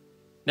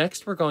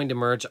 Next, we're going to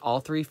merge all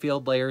three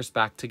field layers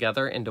back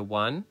together into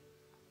one.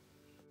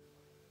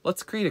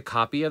 Let's create a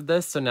copy of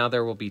this, so now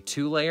there will be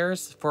two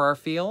layers for our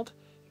field,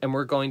 and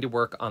we're going to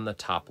work on the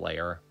top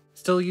layer.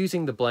 Still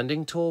using the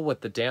blending tool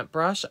with the damp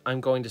brush, I'm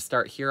going to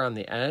start here on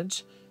the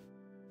edge.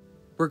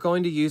 We're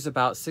going to use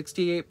about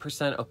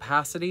 68%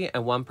 opacity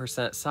and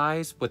 1%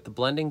 size with the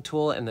blending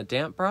tool and the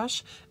damp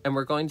brush, and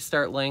we're going to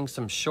start laying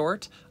some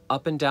short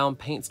up and down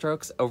paint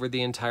strokes over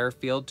the entire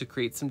field to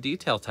create some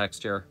detail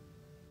texture.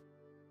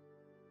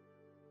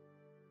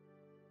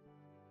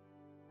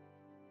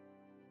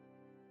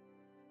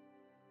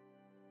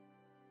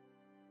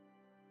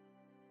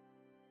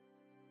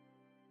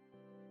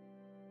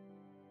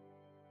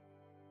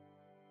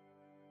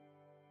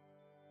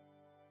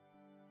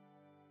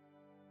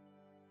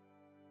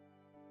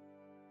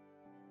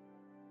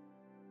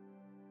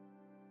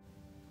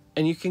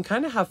 And you can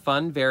kind of have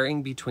fun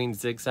varying between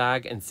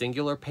zigzag and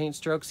singular paint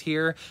strokes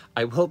here.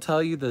 I will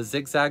tell you the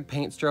zigzag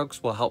paint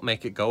strokes will help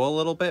make it go a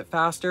little bit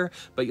faster,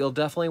 but you'll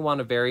definitely want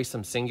to vary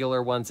some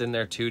singular ones in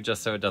there too,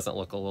 just so it doesn't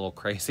look a little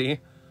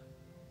crazy.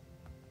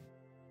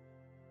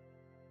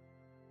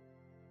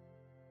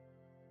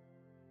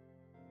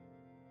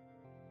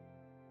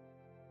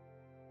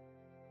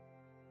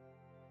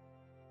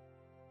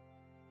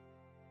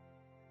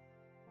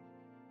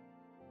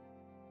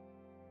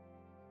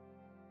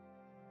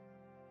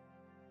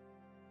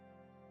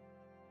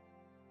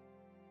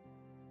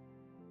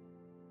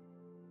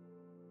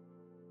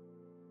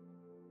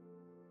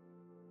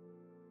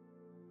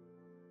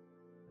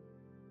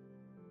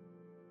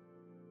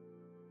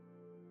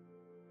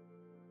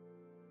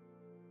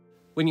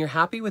 When you're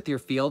happy with your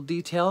field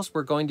details,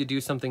 we're going to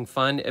do something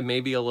fun and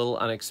maybe a little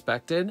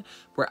unexpected.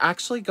 We're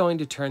actually going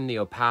to turn the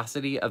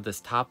opacity of this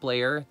top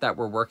layer that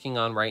we're working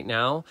on right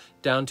now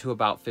down to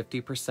about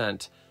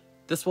 50%.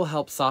 This will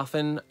help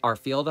soften our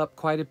field up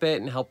quite a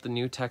bit and help the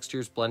new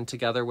textures blend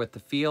together with the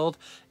field.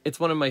 It's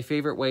one of my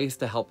favorite ways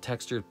to help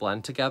textures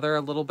blend together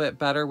a little bit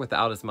better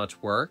without as much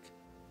work.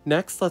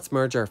 Next, let's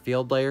merge our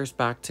field layers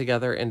back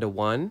together into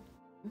one.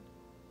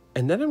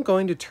 And then I'm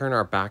going to turn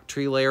our back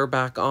tree layer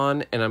back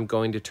on, and I'm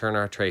going to turn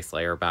our trace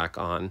layer back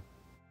on.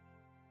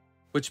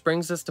 Which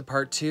brings us to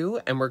part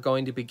 2, and we're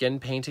going to begin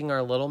painting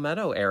our little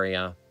meadow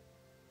area.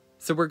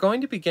 So we're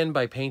going to begin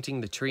by painting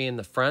the tree in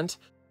the front.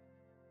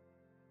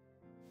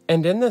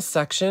 And in this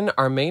section,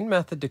 our main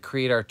method to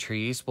create our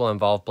trees will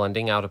involve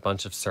blending out a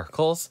bunch of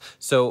circles.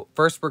 So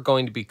first we're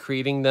going to be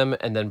creating them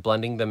and then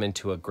blending them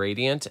into a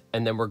gradient,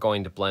 and then we're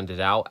going to blend it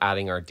out,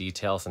 adding our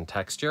details and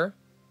texture.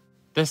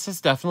 This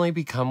has definitely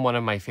become one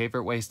of my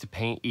favorite ways to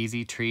paint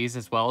easy trees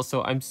as well,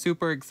 so I'm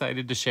super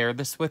excited to share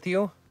this with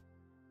you.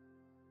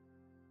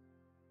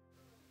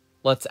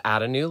 Let's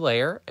add a new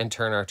layer and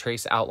turn our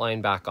trace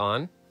outline back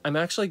on. I'm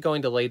actually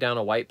going to lay down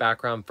a white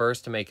background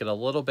first to make it a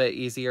little bit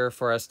easier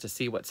for us to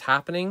see what's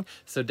happening,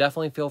 so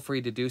definitely feel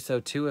free to do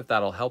so too if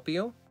that'll help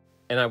you.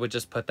 And I would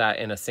just put that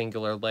in a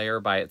singular layer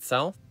by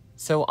itself.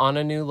 So on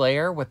a new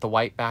layer with the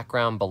white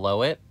background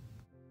below it,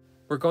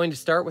 we're going to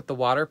start with the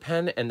water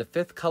pen and the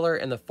 5th color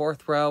in the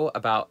 4th row,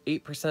 about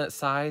 8%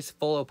 size,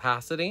 full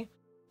opacity.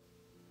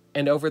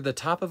 And over the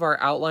top of our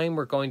outline,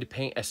 we're going to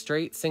paint a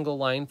straight single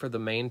line for the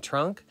main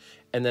trunk,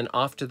 and then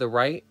off to the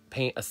right,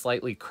 paint a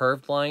slightly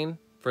curved line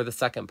for the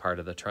second part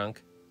of the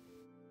trunk.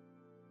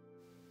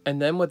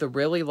 And then with a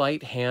really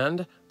light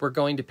hand, we're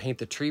going to paint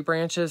the tree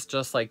branches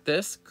just like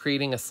this,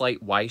 creating a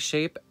slight Y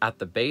shape at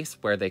the base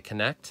where they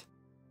connect.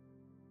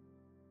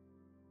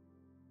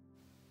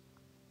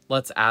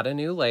 Let's add a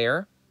new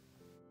layer.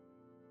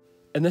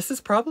 And this is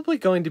probably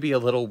going to be a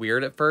little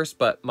weird at first,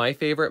 but my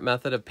favorite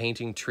method of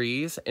painting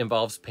trees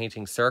involves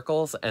painting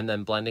circles and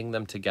then blending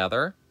them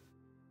together.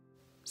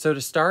 So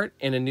to start,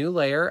 in a new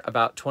layer,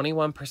 about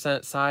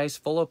 21% size,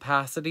 full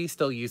opacity,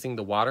 still using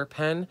the water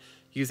pen,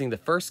 using the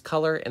 1st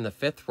color in the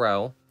 5th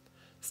row.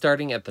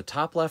 Starting at the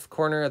top left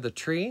corner of the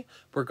tree,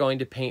 we're going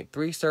to paint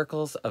 3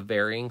 circles of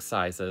varying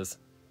sizes.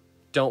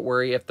 Don't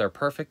worry if they're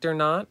perfect or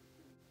not.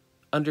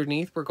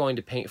 Underneath, we're going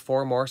to paint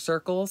 4 more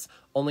circles,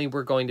 only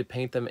we're going to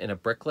paint them in a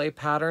bricklay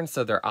pattern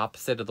so they're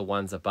opposite of the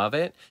ones above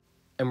it.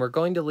 And we're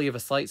going to leave a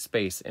slight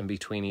space in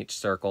between each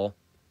circle.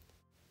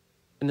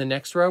 In the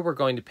next row, we're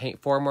going to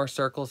paint 4 more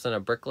circles in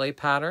a bricklay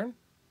pattern.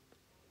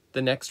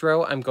 The next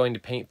row, I'm going to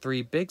paint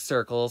 3 big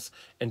circles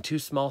and 2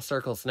 small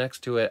circles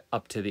next to it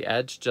up to the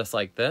edge, just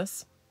like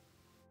this.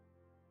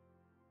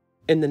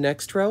 In the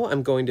next row,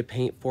 I'm going to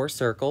paint 4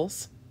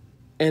 circles.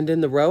 And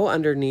in the row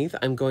underneath,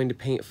 I'm going to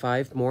paint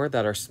 5 more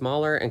that are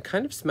smaller and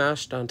kind of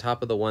smashed on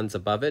top of the ones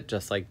above it,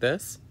 just like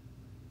this.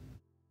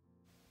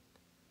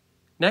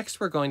 Next,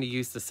 we're going to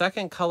use the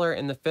 2nd color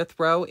in the 5th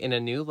row in a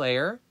new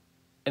layer.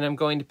 And I'm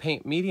going to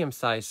paint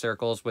medium-sized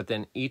circles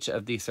within each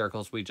of these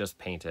circles we just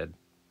painted.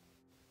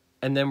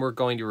 And then we're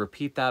going to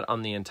repeat that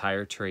on the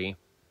entire tree.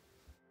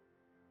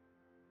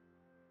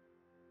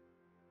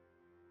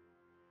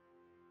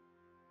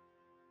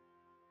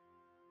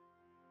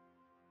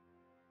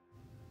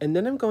 And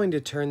then I'm going to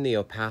turn the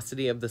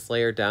opacity of this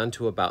layer down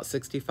to about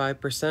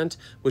 65%,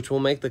 which will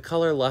make the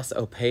color less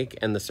opaque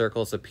and the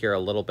circles appear a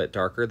little bit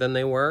darker than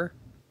they were.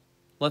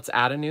 Let's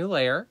add a new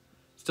layer.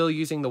 Still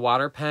using the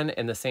water pen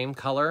in the same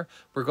color,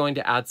 we're going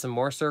to add some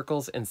more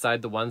circles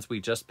inside the ones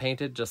we just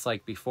painted, just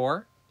like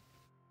before.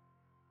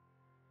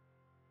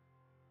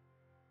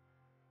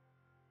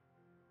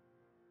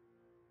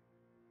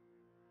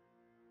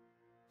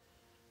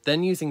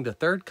 Then using the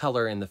 3rd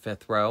color in the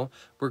 5th row,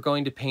 we're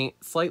going to paint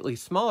slightly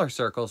smaller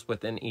circles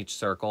within each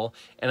circle,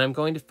 and I'm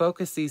going to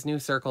focus these new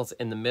circles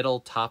in the middle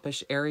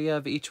topish area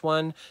of each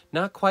one,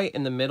 not quite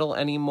in the middle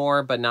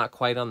anymore, but not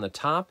quite on the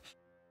top.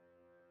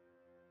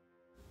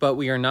 But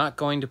we are not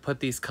going to put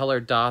these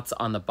colored dots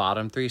on the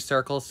bottom 3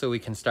 circles so we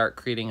can start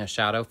creating a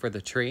shadow for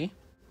the tree.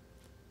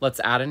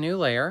 Let's add a new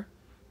layer.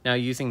 Now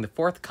using the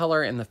 4th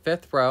color in the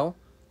 5th row,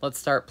 let's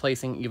start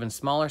placing even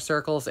smaller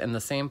circles in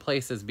the same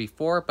place as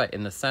before, but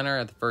in the center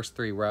of the first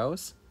 3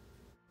 rows.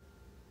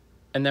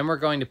 And then we're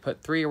going to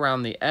put 3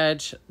 around the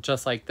edge,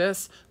 just like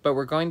this, but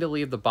we're going to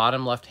leave the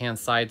bottom left-hand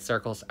side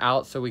circles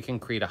out so we can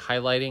create a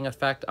highlighting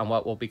effect on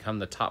what will become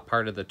the top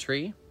part of the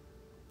tree.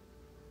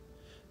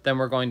 Then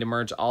we're going to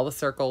merge all the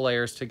circle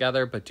layers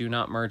together, but do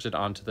not merge it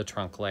onto the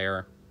trunk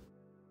layer.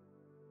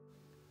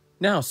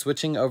 Now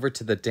switching over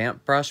to the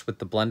damp brush with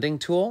the blending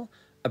tool,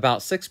 about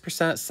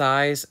 6%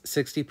 size,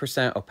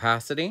 60%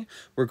 opacity,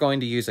 we're going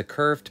to use a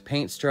curved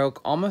paint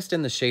stroke almost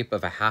in the shape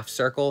of a half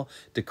circle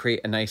to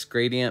create a nice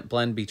gradient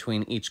blend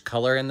between each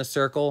color in the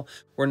circle.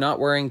 We're not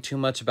worrying too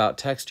much about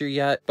texture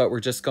yet, but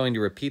we're just going to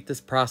repeat this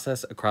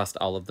process across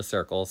all of the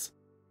circles.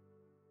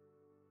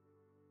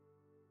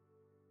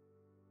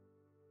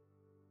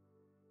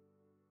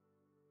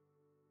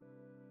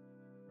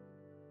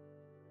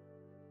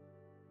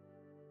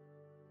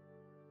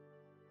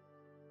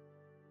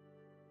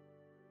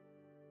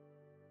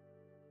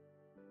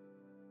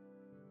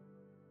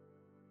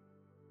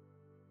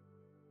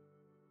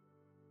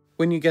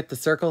 When you get the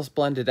circles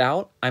blended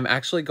out, I'm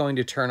actually going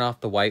to turn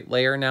off the white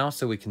layer now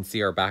so we can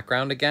see our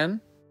background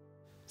again.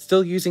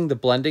 Still using the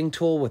blending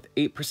tool with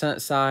 8%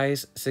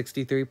 size,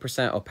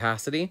 63%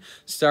 opacity.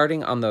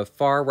 Starting on the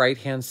far right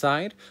hand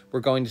side,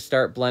 we're going to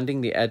start blending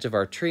the edge of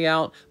our tree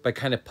out by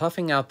kind of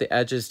puffing out the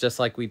edges just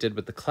like we did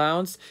with the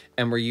clouds,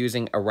 and we're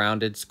using a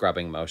rounded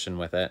scrubbing motion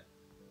with it.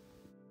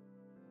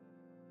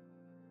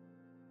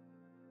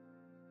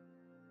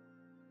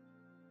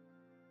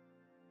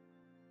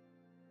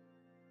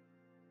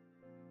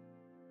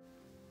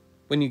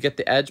 When you get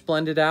the edge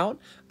blended out,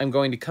 I'm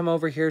going to come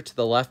over here to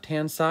the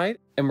left-hand side,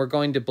 and we're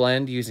going to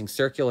blend using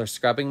circular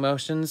scrubbing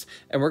motions,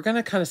 and we're going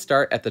to kind of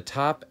start at the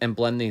top and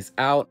blend these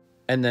out,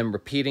 and then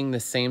repeating the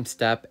same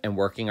step and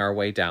working our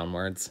way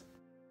downwards.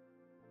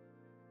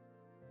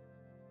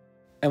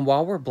 And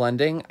while we're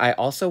blending, I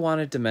also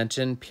wanted to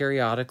mention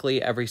periodically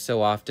every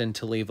so often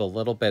to leave a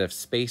little bit of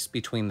space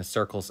between the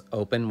circles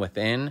open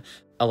within,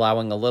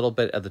 allowing a little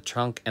bit of the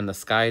trunk and the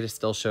sky to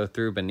still show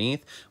through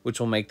beneath, which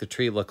will make the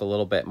tree look a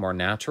little bit more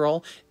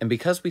natural. And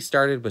because we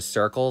started with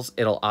circles,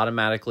 it'll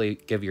automatically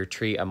give your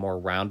tree a more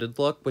rounded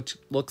look, which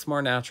looks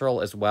more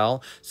natural as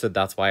well. So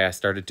that's why I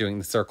started doing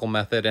the circle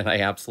method, and I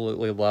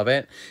absolutely love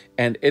it.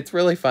 And it's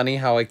really funny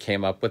how I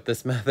came up with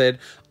this method.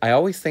 I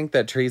always think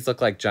that trees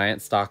look like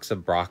giant stalks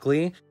of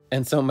broccoli.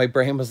 And so my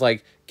brain was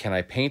like, can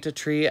I paint a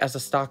tree as a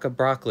stalk of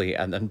broccoli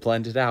and then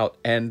blend it out?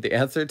 And the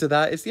answer to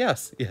that is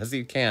yes. Yes,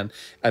 you can.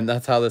 And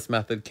that's how this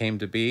method came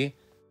to be.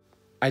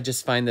 I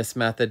just find this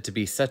method to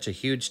be such a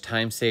huge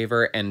time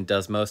saver and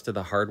does most of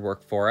the hard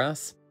work for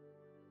us.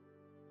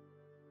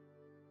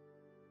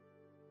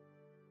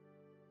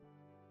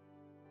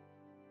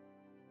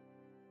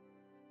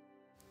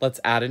 Let's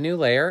add a new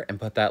layer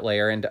and put that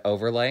layer into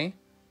overlay.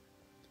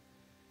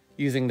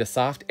 Using the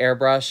soft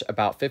airbrush,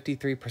 about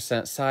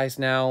 53% size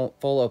now,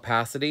 full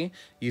opacity,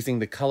 using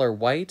the color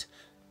white,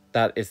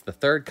 that is the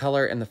third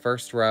color in the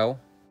first row.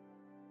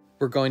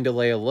 We're going to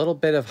lay a little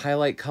bit of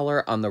highlight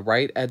color on the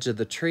right edge of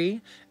the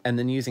tree, and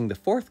then using the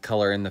fourth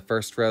color in the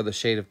first row, the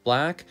shade of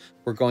black,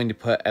 we're going to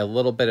put a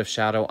little bit of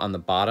shadow on the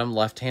bottom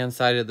left-hand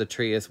side of the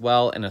tree as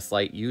well in a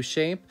slight U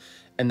shape,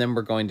 and then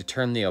we're going to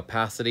turn the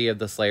opacity of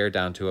this layer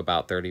down to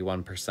about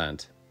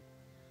 31%.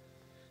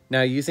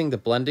 Now using the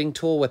blending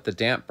tool with the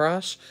damp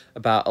brush,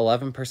 about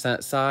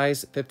 11%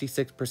 size,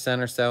 56%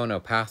 or so in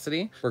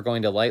opacity, we're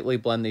going to lightly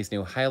blend these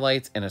new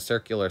highlights in a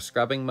circular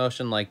scrubbing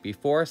motion like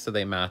before so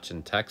they match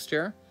in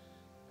texture.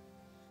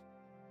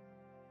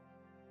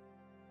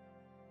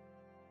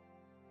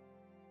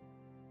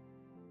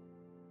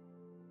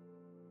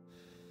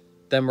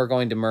 Then we're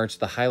going to merge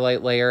the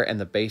highlight layer and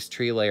the base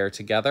tree layer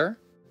together.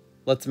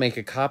 Let's make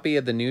a copy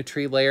of the new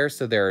tree layer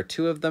so there are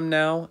two of them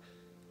now.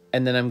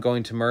 And then I'm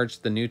going to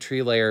merge the new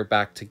tree layer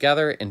back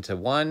together into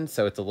one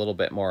so it's a little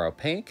bit more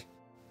opaque.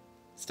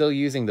 Still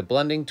using the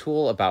blending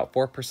tool, about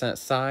 4%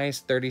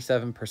 size,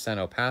 37%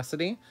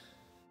 opacity.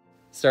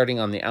 Starting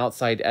on the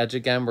outside edge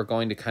again, we're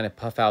going to kind of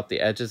puff out the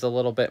edges a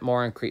little bit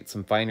more and create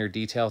some finer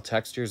detail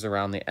textures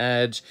around the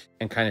edge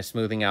and kind of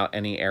smoothing out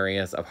any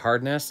areas of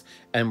hardness.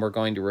 And we're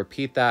going to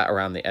repeat that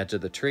around the edge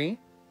of the tree.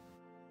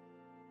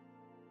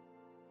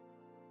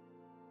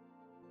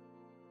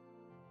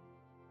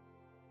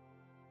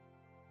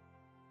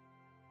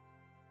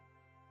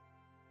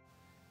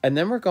 And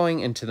then we're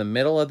going into the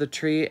middle of the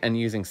tree and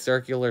using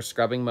circular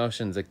scrubbing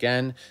motions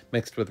again,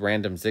 mixed with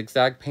random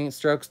zigzag paint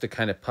strokes to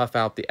kind of puff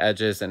out the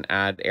edges and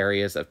add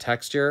areas of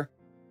texture,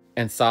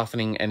 and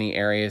softening any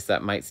areas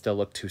that might still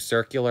look too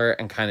circular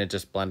and kind of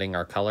just blending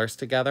our colors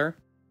together.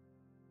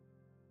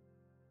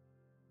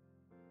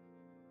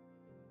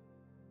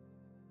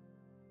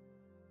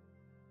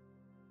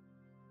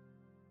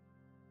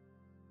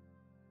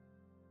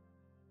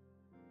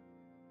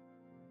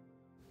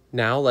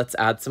 Now let's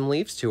add some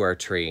leaves to our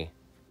tree.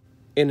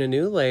 In a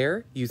new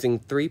layer, using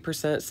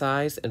 3%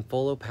 size and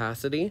full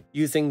opacity,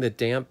 using the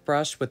damp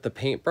brush with the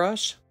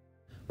paintbrush,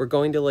 we're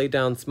going to lay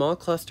down small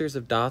clusters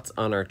of dots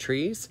on our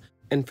trees.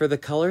 And for the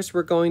colors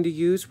we're going to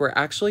use, we're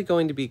actually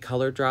going to be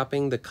color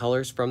dropping the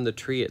colors from the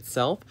tree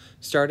itself,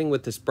 starting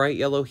with this bright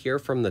yellow here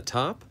from the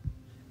top.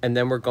 And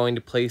then we're going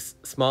to place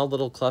small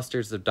little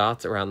clusters of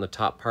dots around the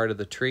top part of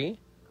the tree.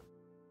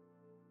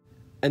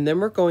 And then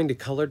we're going to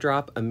color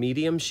drop a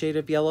medium shade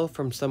of yellow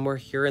from somewhere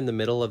here in the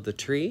middle of the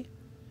tree.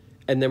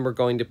 And then we're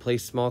going to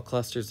place small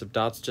clusters of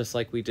dots just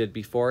like we did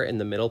before in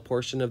the middle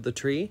portion of the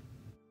tree.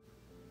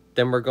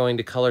 Then we're going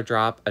to color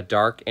drop a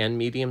dark and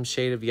medium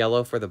shade of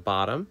yellow for the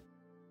bottom.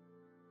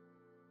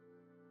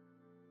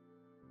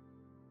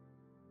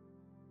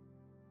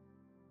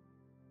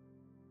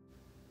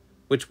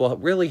 Which will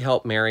really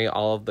help marry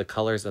all of the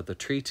colors of the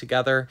tree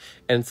together.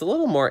 And it's a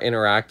little more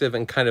interactive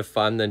and kind of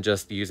fun than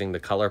just using the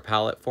color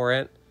palette for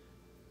it.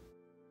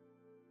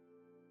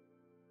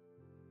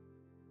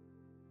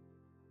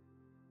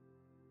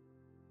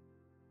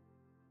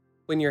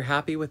 When you're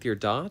happy with your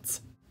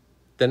dots,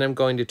 then I'm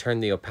going to turn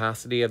the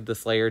opacity of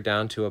this layer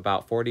down to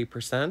about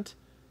 40%.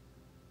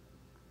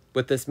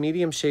 With this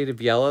medium shade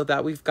of yellow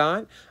that we've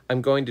got,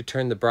 I'm going to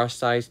turn the brush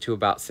size to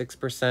about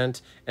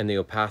 6% and the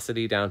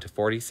opacity down to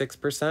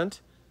 46%.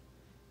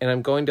 And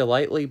I'm going to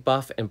lightly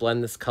buff and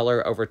blend this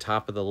color over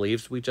top of the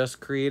leaves we just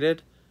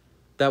created.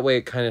 That way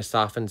it kind of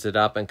softens it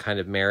up and kind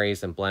of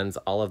marries and blends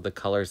all of the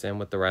colors in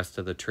with the rest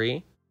of the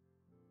tree.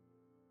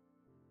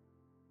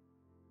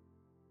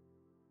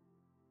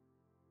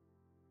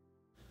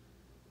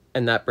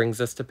 And that brings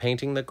us to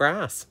painting the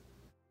grass.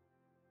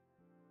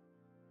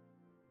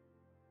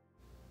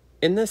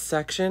 In this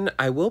section,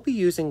 I will be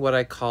using what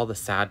I call the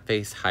sad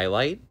face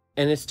highlight,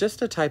 and it's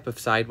just a type of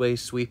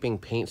sideways sweeping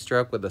paint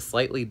stroke with a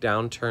slightly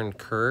downturned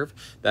curve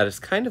that is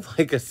kind of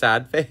like a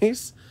sad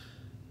face.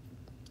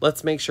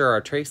 Let's make sure our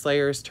trace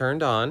layer is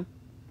turned on.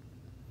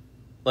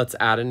 Let's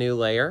add a new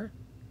layer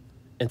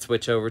and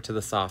switch over to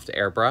the soft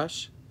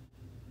airbrush.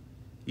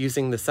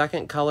 Using the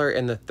second color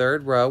in the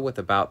third row with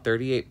about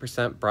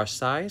 38% brush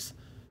size.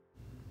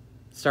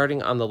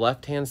 Starting on the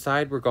left-hand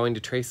side, we're going to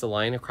trace a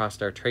line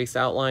across our trace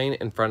outline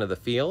in front of the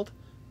field.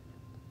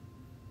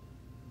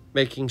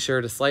 Making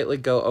sure to slightly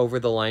go over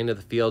the line of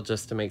the field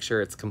just to make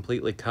sure it's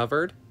completely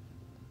covered.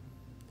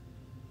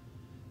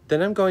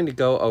 Then I'm going to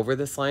go over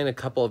this line a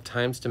couple of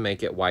times to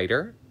make it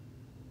wider.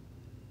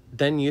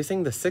 Then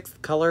using the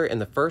sixth color in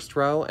the first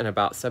row and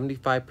about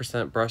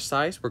 75% brush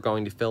size, we're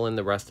going to fill in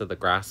the rest of the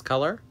grass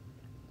color.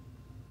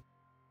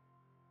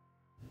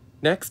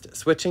 Next,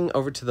 switching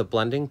over to the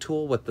blending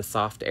tool with the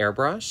soft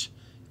airbrush,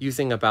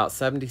 using about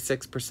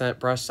 76%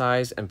 brush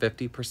size and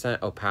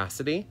 50%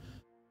 opacity.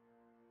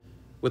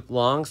 With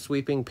long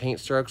sweeping paint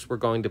strokes, we're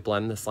going to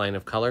blend this line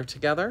of color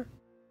together.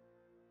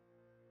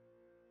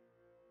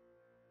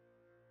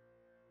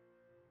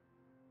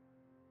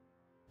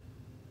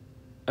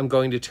 I'm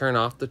going to turn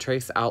off the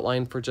trace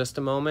outline for just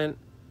a moment.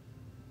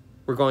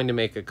 We're going to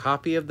make a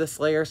copy of this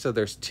layer so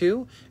there's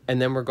two,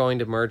 and then we're going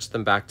to merge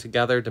them back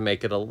together to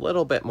make it a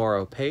little bit more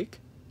opaque.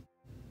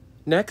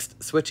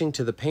 Next, switching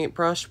to the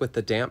paintbrush with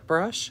the damp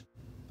brush,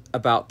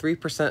 about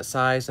 3%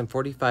 size and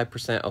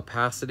 45%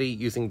 opacity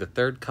using the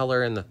third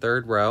color in the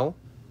third row.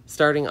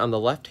 Starting on the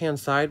left-hand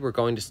side, we're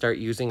going to start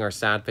using our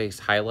sad face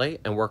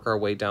highlight and work our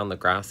way down the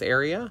grass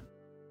area,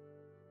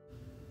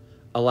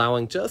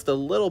 allowing just a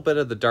little bit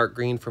of the dark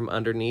green from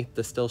underneath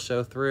to still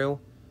show through.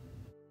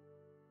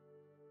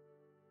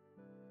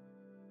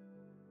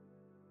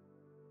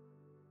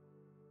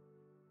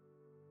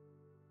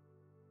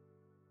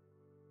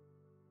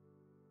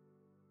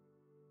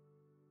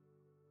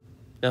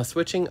 Now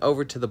switching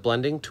over to the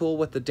blending tool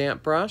with the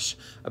damp brush,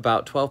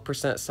 about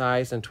 12%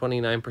 size and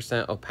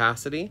 29%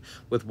 opacity.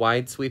 With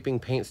wide sweeping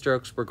paint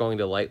strokes, we're going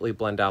to lightly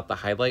blend out the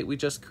highlight we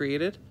just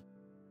created.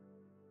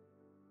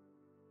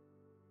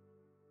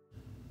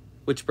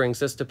 Which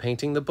brings us to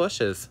painting the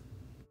bushes.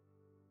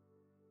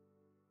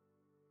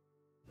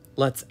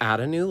 Let's add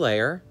a new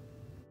layer.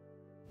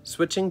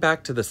 Switching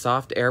back to the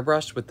soft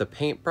airbrush with the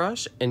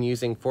paintbrush and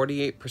using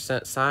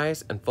 48%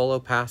 size and full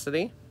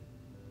opacity.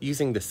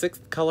 Using the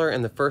sixth color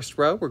in the first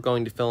row, we're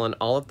going to fill in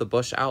all of the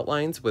bush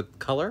outlines with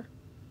color.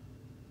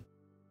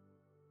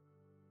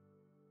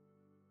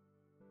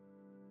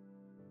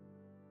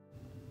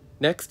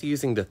 Next,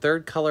 using the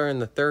third color in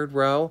the third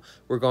row,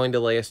 we're going to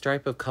lay a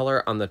stripe of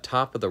color on the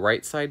top of the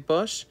right side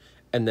bush,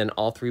 and then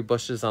all three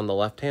bushes on the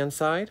left-hand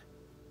side.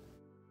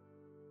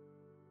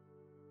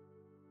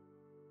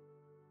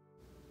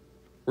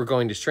 We're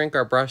going to shrink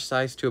our brush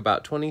size to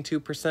about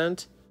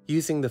 22%.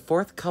 Using the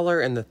fourth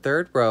color in the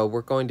third row,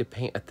 we're going to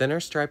paint a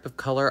thinner stripe of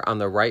color on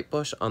the right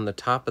bush on the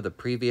top of the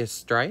previous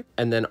stripe,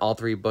 and then all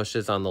three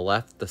bushes on the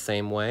left the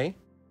same way.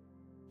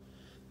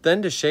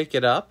 Then to shake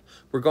it up,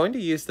 we're going to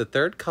use the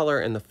third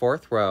color in the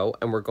fourth row,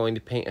 and we're going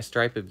to paint a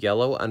stripe of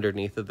yellow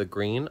underneath of the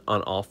green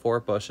on all four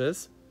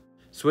bushes.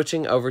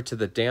 Switching over to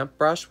the damp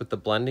brush with the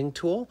blending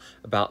tool,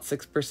 about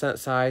 6%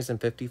 size and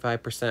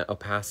 55%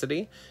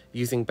 opacity.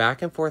 Using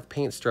back and forth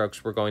paint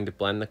strokes, we're going to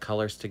blend the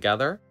colors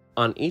together.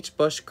 On each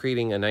bush,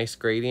 creating a nice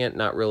gradient,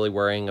 not really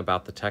worrying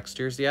about the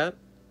textures yet.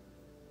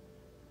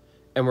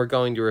 And we're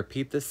going to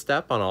repeat this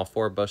step on all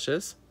four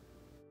bushes.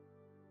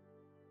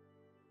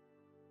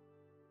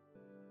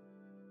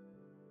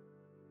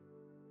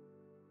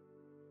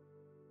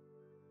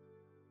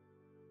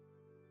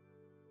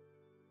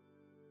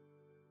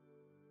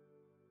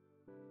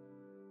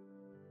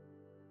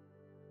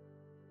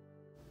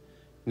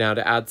 Now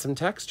to add some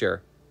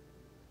texture.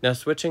 Now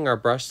switching our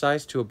brush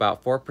size to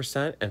about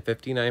 4% and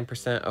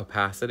 59%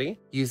 opacity,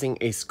 using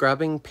a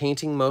scrubbing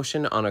painting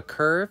motion on a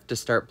curve to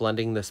start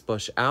blending this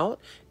bush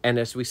out. And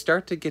as we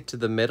start to get to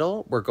the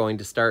middle, we're going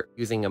to start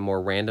using a more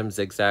random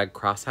zigzag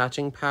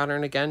cross-hatching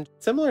pattern again,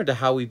 similar to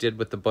how we did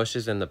with the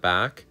bushes in the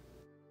back.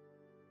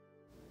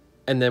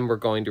 And then we're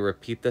going to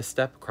repeat this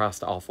step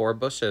across all four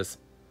bushes.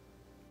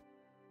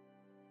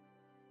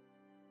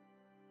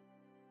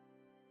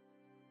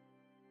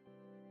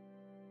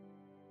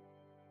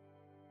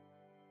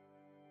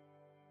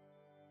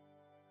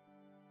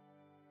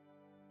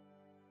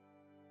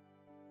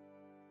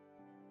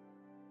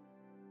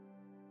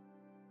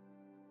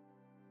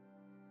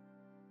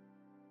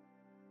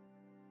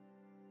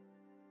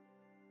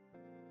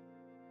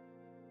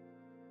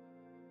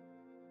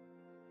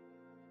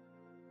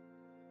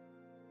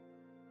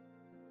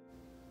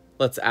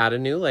 Let's add a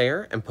new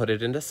layer and put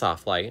it into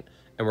soft light,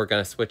 and we're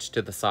going to switch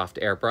to the soft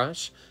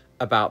airbrush,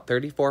 about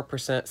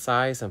 34%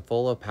 size and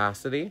full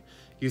opacity.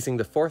 Using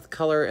the fourth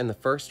color in the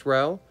first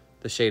row,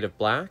 the shade of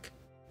black,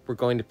 we're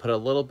going to put a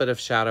little bit of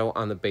shadow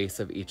on the base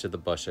of each of the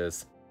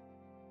bushes.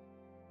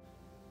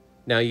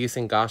 Now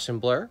using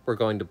Gaussian blur, we're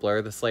going to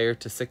blur this layer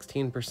to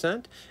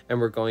 16%, and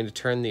we're going to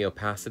turn the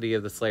opacity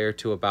of this layer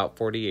to about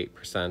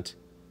 48%.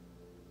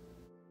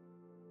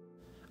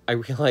 I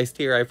realized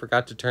here I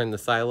forgot to turn the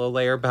silo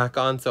layer back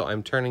on, so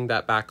I'm turning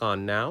that back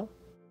on now.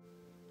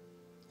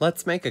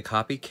 Let's make a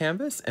copy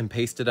canvas and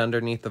paste it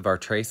underneath of our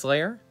trace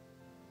layer.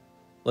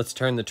 Let's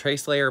turn the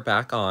trace layer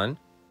back on.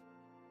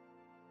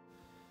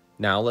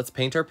 Now let's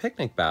paint our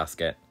picnic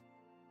basket.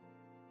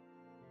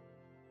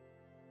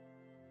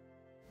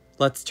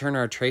 Let's turn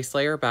our trace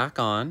layer back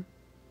on.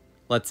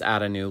 Let's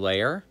add a new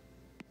layer.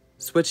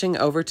 Switching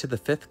over to the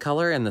fifth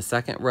color in the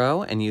second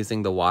row and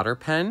using the water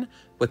pen,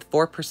 with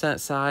 4%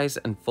 size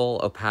and full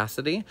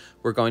opacity,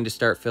 we're going to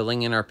start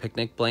filling in our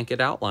picnic blanket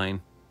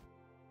outline.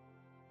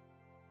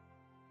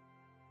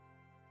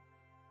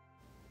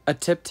 A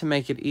tip to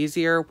make it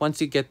easier,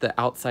 once you get the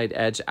outside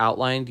edge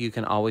outlined, you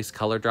can always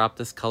color drop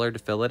this color to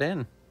fill it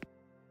in.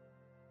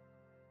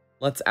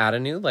 Let's add a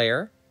new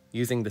layer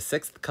using the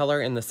sixth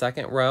color in the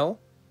second row,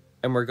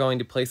 and we're going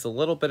to place a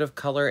little bit of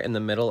color in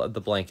the middle of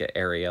the blanket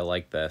area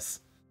like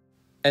this.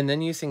 And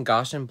then using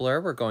Gaussian blur,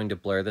 we're going to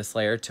blur this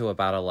layer to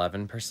about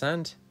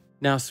 11%.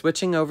 Now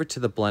switching over to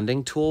the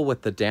blending tool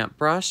with the damp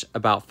brush,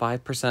 about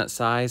 5%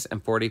 size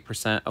and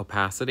 40%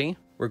 opacity,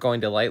 we're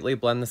going to lightly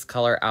blend this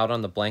color out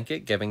on the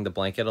blanket, giving the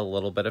blanket a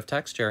little bit of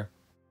texture.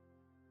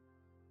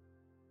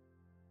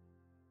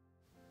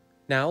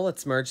 Now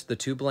let's merge the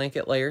two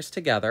blanket layers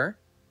together.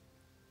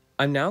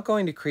 I'm now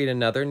going to create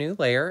another new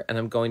layer, and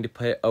I'm going to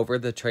put it over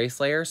the trace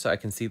layer so I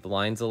can see the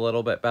lines a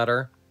little bit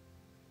better.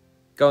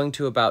 Going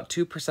to about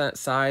 2%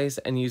 size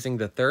and using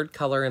the third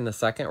color in the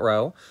second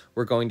row,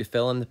 we're going to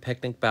fill in the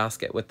picnic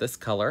basket with this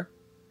color.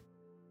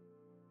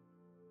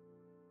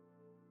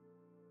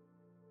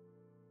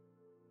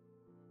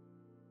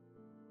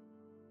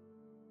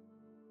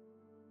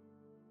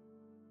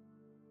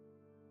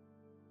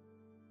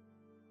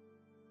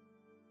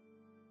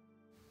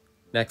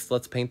 Next,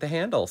 let's paint the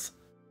handles.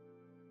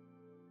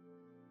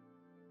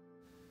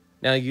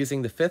 Now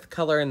using the fifth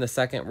color in the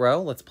second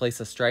row, let's place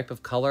a stripe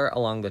of color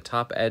along the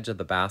top edge of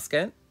the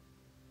basket.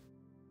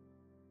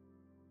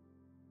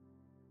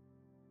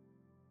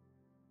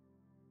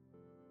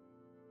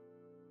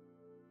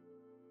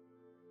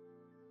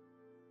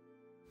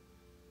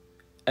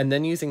 And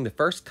then using the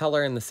first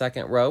color in the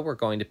second row, we're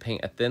going to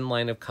paint a thin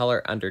line of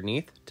color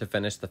underneath to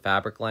finish the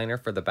fabric liner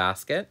for the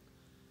basket.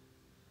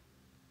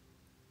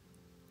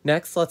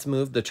 Next, let's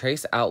move the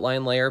trace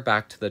outline layer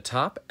back to the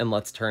top and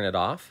let's turn it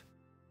off.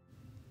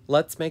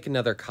 Let's make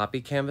another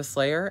copy canvas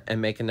layer and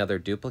make another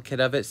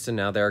duplicate of it, so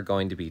now there are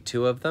going to be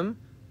two of them.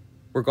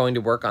 We're going to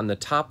work on the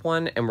top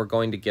one and we're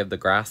going to give the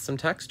grass some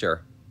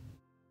texture.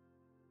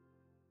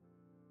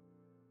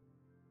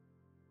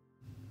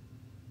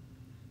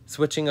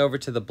 Switching over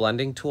to the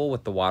blending tool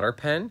with the water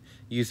pen,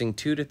 using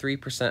 2 to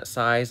 3%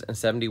 size and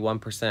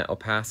 71%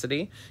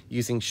 opacity,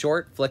 using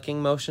short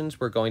flicking motions,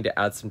 we're going to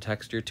add some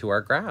texture to our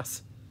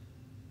grass.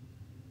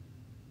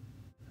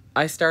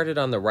 I started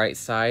on the right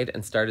side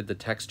and started the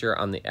texture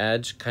on the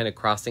edge, kind of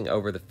crossing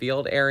over the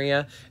field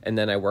area, and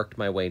then I worked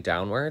my way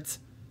downwards,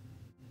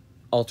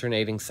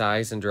 alternating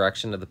size and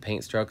direction of the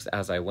paint strokes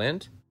as I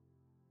went.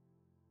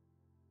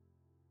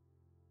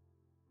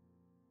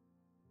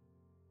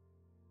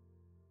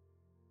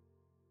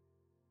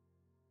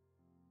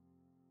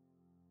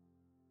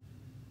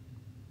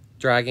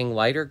 Dragging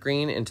lighter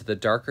green into the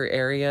darker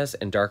areas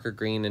and darker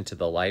green into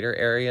the lighter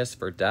areas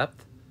for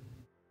depth.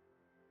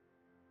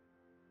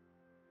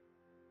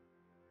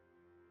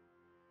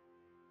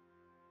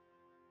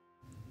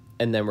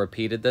 And then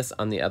repeated this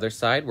on the other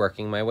side,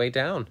 working my way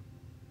down.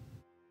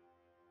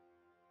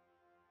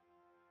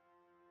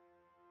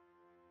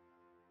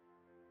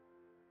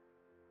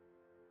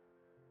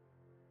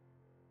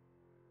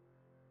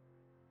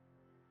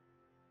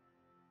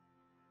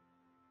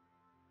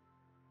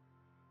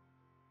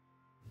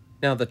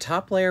 Now the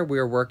top layer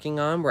we're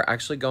working on, we're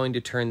actually going to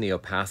turn the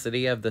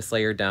opacity of this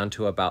layer down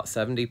to about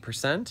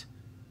 70%.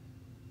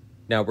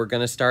 Now we're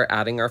going to start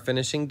adding our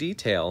finishing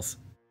details.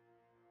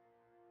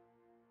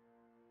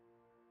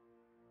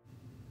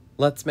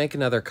 Let's make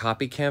another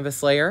copy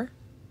canvas layer.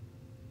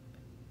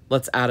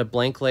 Let's add a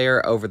blank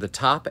layer over the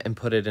top and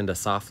put it into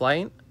soft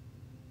light.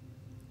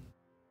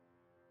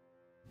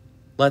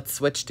 Let's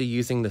switch to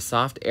using the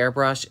soft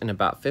airbrush in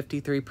about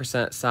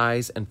 53%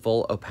 size and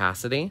full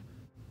opacity.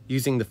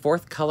 Using the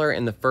fourth color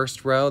in the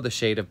first row, the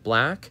shade of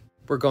black,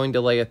 we're going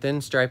to lay a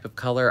thin stripe of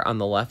color on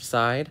the left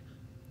side,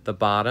 the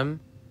bottom,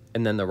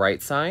 and then the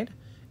right side.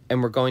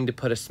 And we're going to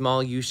put a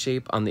small U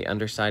shape on the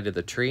underside of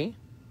the tree.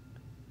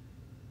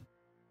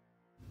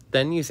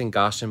 Then using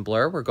Gaussian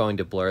blur, we're going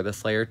to blur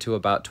this layer to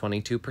about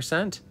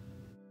 22%.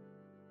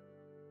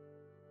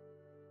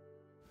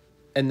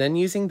 And then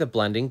using the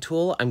blending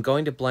tool, I'm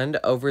going to blend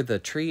over the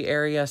tree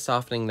area,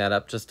 softening that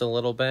up just a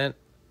little bit.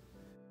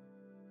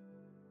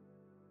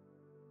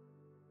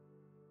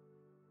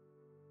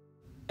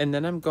 And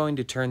then I'm going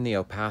to turn the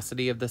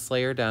opacity of this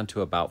layer down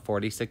to about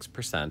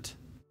 46%.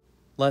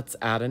 Let's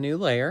add a new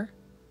layer,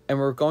 and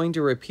we're going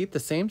to repeat the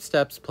same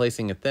steps,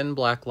 placing a thin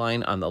black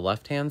line on the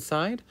left-hand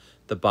side,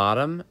 the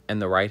bottom,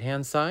 and the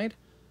right-hand side.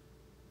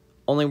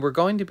 Only we're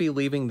going to be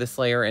leaving this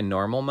layer in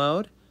normal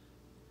mode.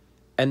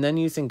 And then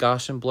using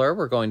Gaussian blur,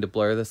 we're going to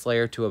blur this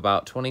layer to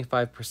about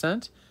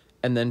 25%,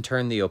 and then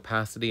turn the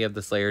opacity of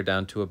this layer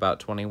down to about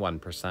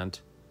 21%.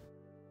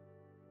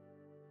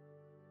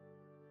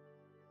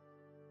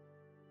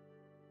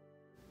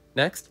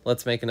 Next,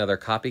 let's make another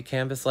copy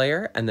canvas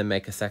layer and then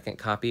make a second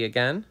copy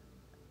again.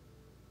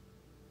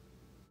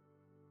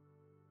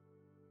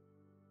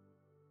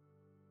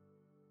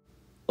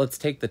 Let's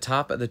take the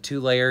top of the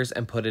two layers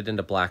and put it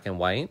into black and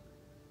white.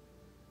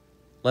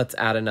 Let's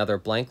add another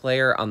blank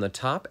layer on the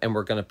top, and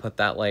we're going to put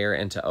that layer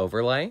into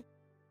overlay.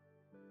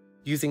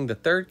 Using the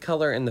third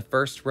color in the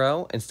first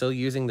row and still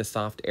using the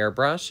soft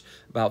airbrush,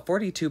 about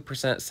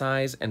 42%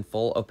 size and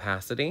full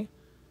opacity.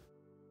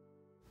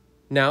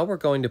 Now we're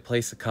going to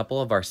place a couple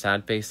of our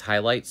sad face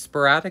highlights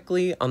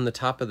sporadically on the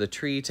top of the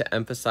tree to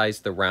emphasize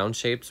the round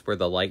shapes where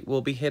the light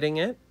will be hitting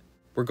it.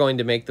 We're going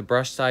to make the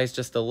brush size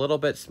just a little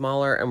bit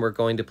smaller, and we're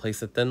going to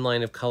place a thin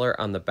line of color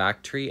on the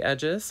back tree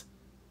edges,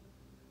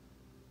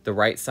 the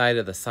right side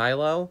of the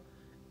silo,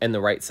 and the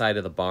right side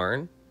of the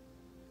barn,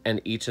 and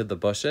each of the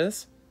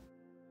bushes.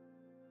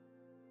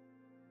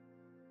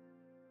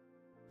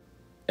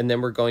 And then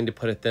we're going to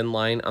put a thin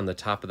line on the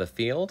top of the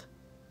field.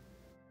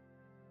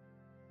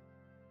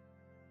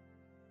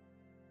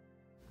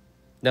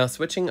 Now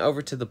switching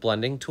over to the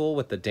blending tool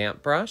with the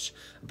damp brush,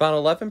 about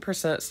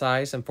 11%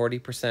 size and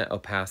 40%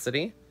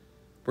 opacity,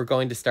 we're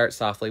going to start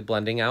softly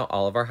blending out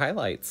all of our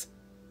highlights.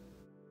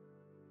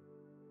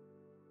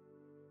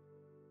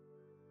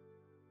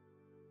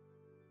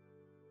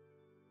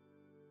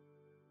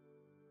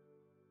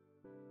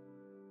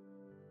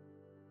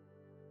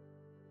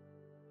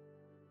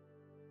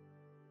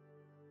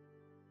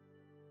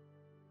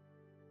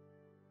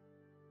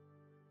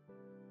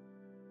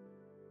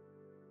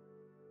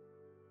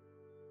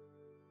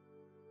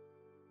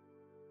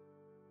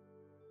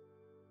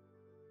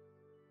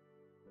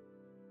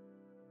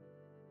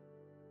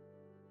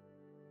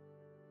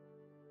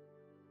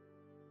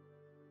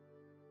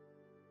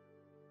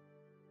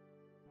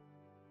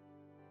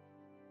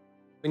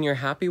 When you're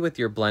happy with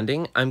your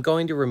blending, I'm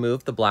going to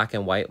remove the black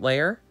and white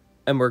layer,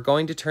 and we're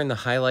going to turn the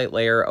highlight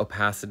layer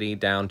opacity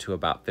down to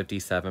about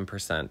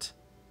 57%.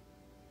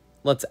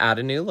 Let's add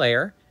a new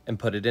layer and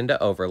put it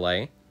into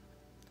overlay.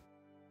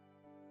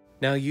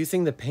 Now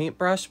using the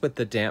paintbrush with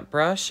the damp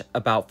brush,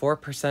 about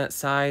 4%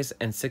 size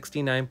and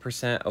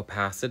 69%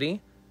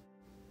 opacity,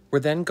 we're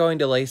then going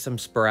to lay some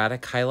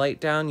sporadic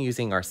highlight down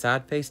using our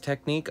sad face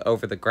technique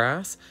over the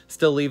grass,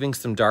 still leaving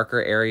some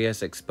darker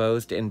areas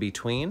exposed in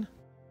between.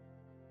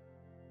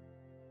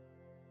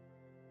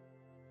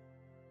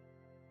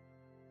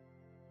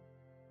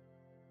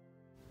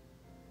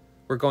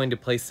 We're going to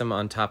place some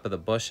on top of the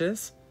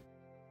bushes,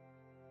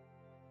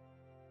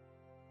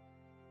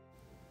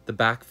 the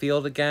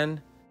backfield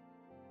again,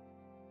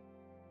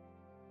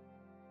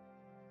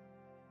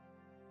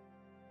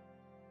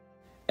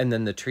 and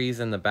then the trees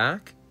in the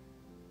back.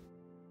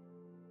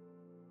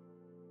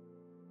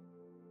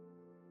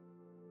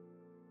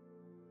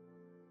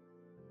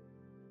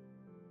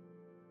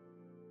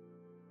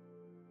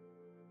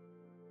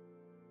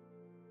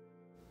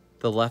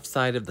 The left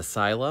side of the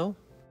silo,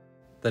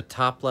 the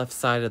top left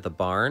side of the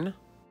barn,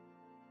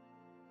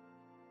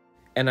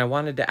 and I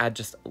wanted to add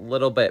just a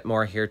little bit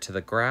more here to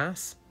the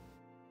grass.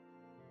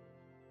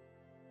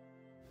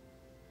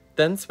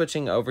 Then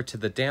switching over to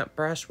the damp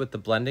brush with the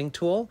blending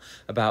tool,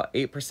 about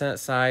 8%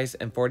 size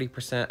and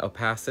 40%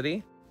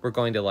 opacity, we're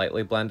going to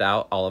lightly blend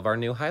out all of our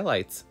new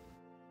highlights.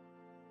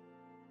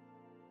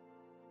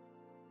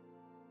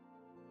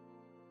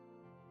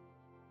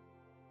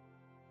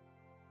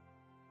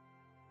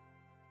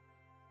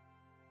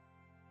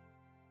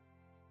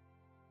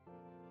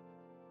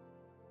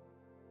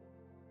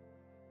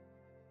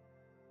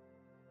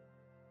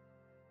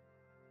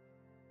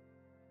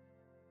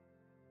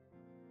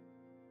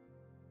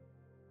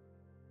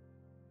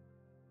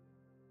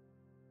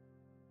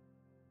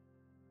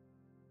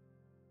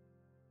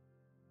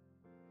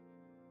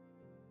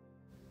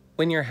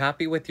 When you're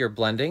happy with your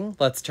blending,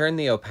 let's turn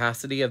the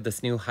opacity of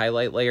this new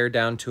highlight layer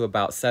down to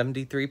about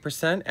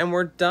 73% and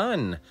we're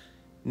done.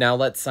 Now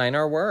let's sign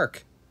our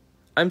work.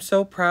 I'm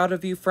so proud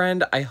of you,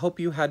 friend. I hope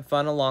you had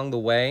fun along the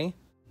way.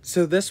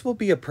 So this will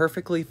be a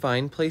perfectly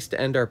fine place to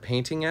end our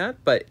painting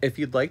at, but if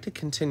you'd like to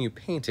continue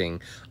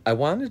painting, I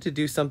wanted to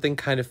do something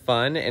kind of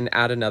fun and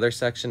add another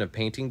section of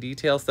painting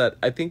details that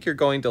I think you're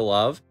going to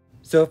love.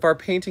 So if our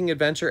painting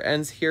adventure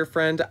ends here,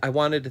 friend, I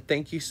wanted to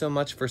thank you so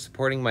much for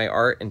supporting my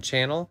art and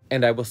channel,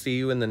 and I will see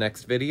you in the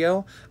next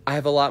video. I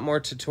have a lot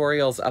more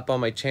tutorials up on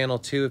my channel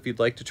too if you'd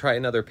like to try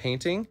another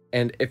painting.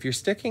 And if you're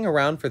sticking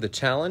around for the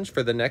challenge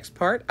for the next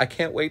part, I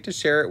can't wait to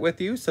share it with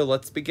you, so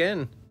let's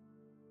begin.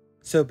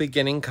 So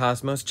beginning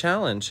Cosmos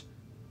Challenge.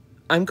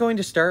 I'm going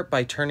to start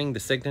by turning the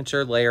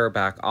signature layer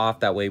back off,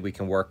 that way we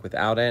can work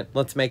without it.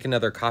 Let's make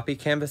another copy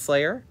canvas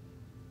layer.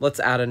 Let's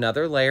add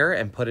another layer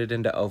and put it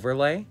into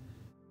overlay.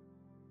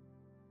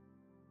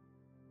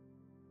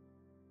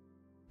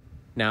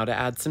 Now to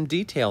add some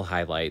detail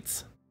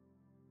highlights.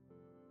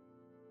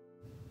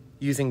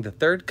 Using the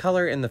third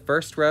color in the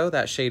first row,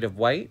 that shade of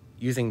white,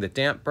 using the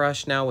damp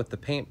brush now with the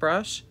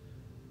paintbrush,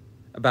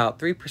 about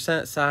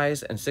 3%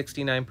 size and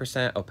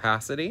 69%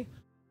 opacity.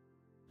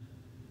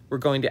 We're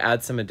going to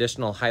add some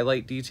additional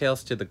highlight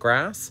details to the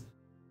grass.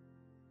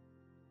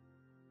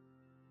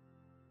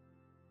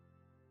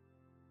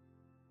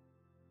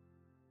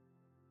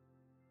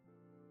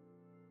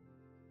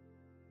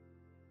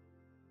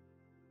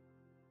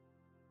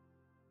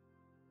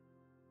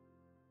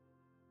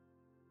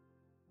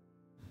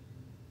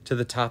 To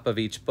the top of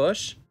each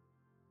bush.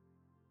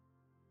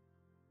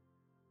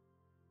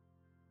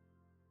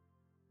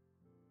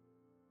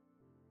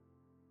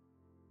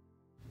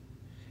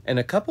 And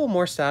a couple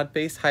more sad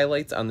face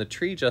highlights on the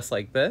tree just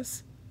like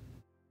this.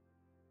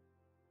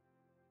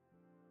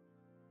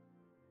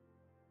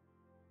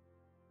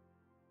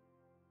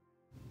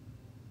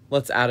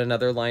 Let's add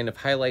another line of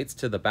highlights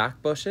to the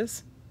back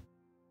bushes,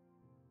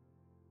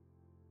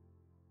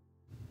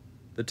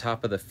 the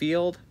top of the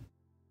field,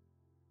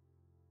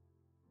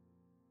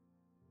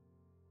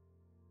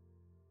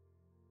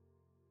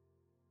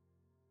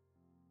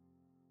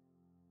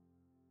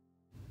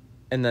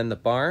 and then the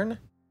barn.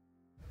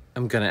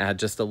 I'm going to add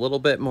just a little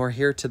bit more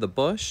here to the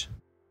bush.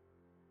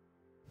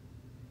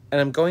 And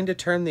I'm going to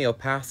turn the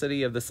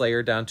opacity of this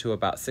layer down to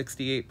about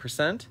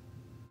 68%.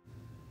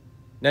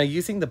 Now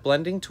using the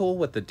blending tool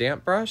with the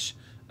damp brush,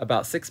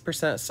 about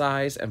 6%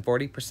 size and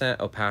 40%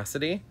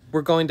 opacity,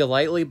 we're going to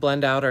lightly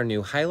blend out our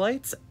new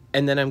highlights,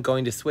 and then I'm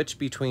going to switch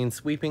between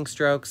sweeping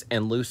strokes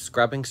and loose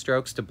scrubbing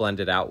strokes to blend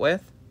it out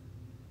with.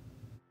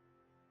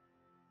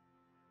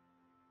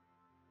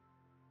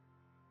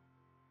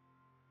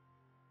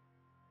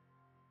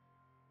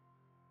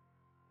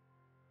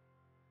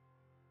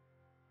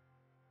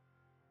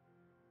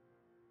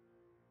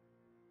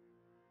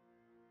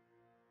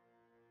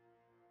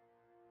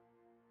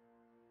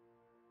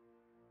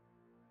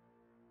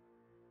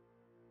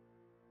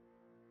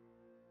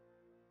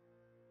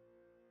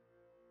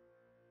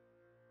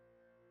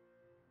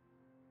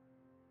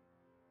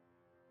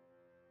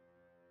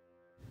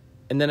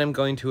 And then I'm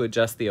going to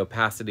adjust the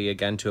opacity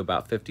again to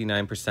about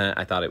 59%.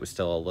 I thought it was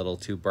still a little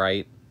too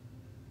bright.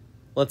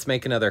 Let's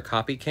make another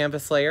copy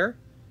canvas layer,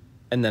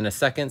 and then a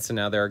second, so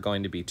now there are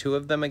going to be two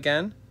of them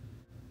again.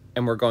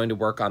 And we're going to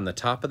work on the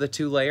top of the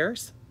two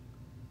layers.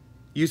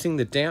 Using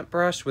the damp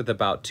brush with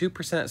about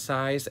 2%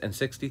 size and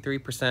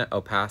 63%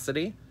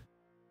 opacity.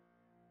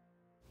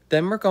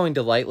 Then we're going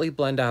to lightly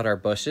blend out our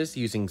bushes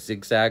using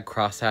zigzag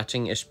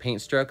cross-hatching-ish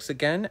paint strokes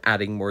again,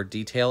 adding more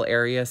detail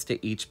areas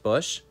to each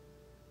bush.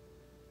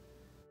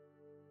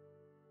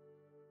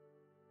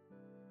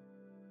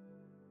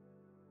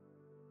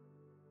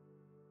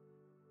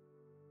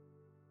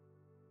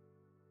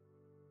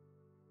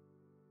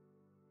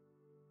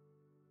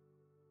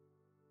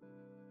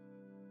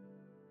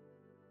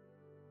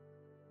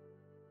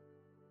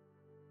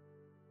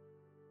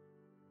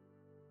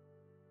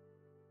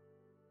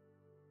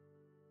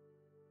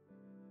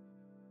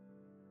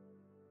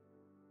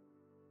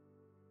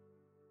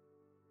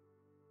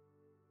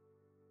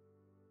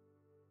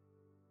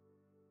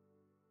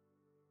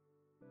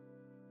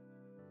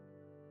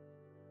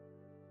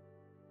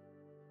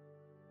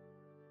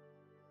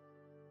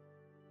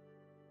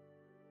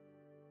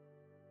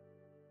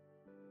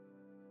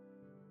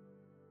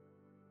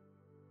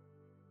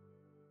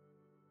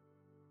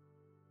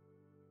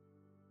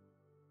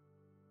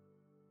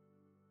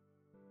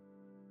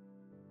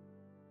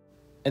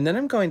 And then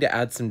I'm going to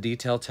add some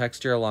detail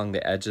texture along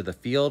the edge of the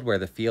field where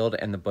the field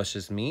and the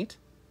bushes meet.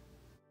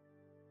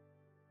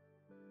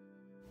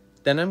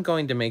 Then I'm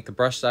going to make the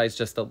brush size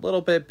just a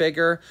little bit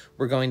bigger.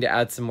 We're going to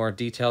add some more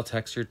detail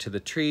texture to the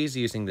trees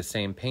using the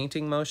same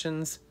painting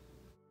motions.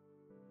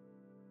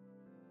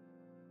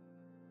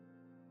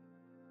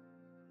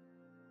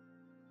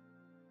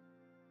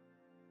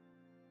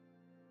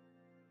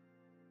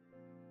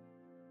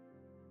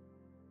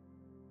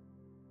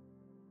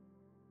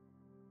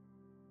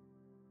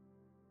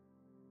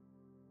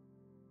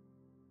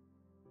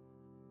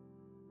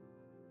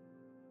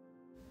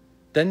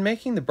 Then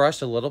making the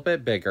brush a little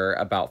bit bigger,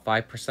 about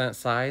 5%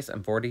 size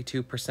and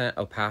 42%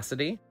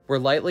 opacity, we're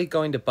lightly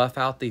going to buff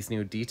out these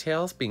new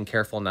details, being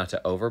careful not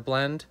to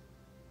overblend.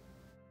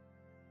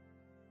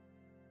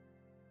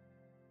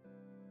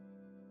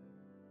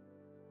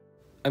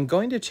 I'm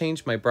going to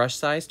change my brush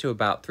size to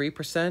about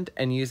 3%,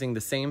 and using the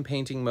same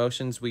painting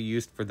motions we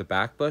used for the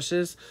back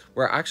bushes,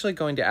 we're actually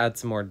going to add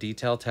some more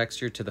detail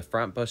texture to the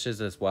front bushes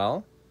as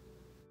well.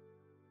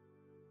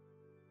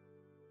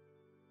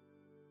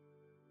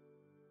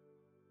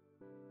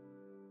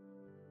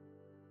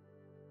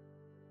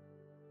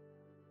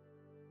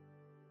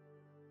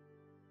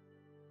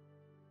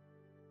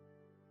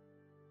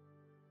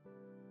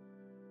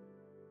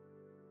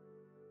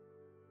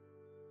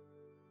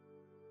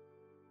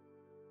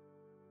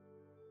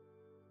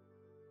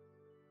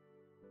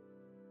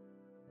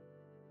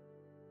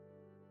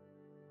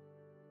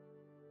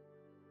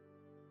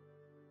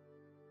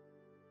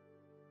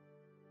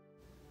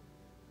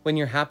 When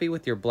you're happy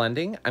with your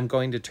blending, I'm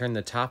going to turn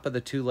the top of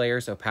the 2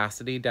 layers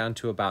opacity down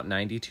to about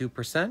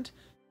 92%,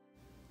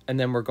 and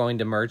then we're going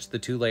to merge the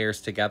 2 layers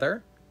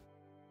together.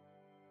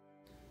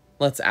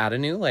 Let's add a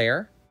new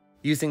layer.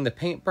 Using the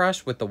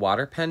paintbrush with the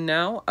water pen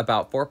now,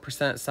 about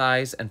 4%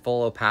 size and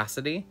full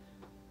opacity.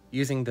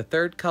 Using the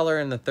third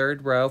color in the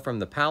third row from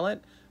the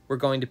palette, we're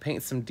going to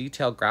paint some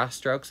detailed grass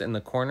strokes in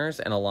the corners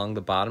and along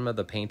the bottom of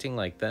the painting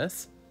like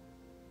this.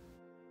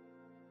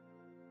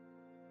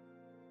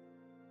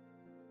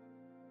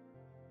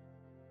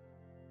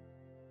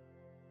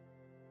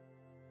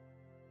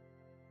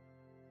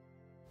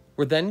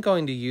 We're then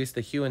going to use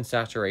the hue and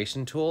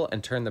saturation tool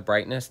and turn the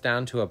brightness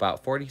down to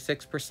about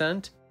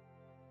 46%.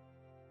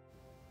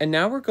 And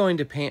now we're going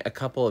to paint a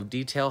couple of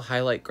detail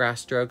highlight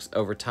grass strokes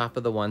over top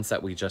of the ones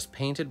that we just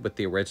painted with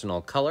the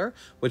original color,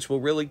 which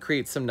will really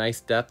create some nice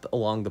depth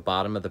along the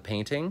bottom of the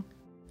painting.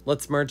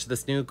 Let's merge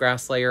this new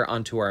grass layer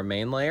onto our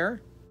main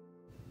layer.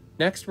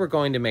 Next, we're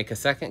going to make a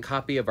second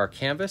copy of our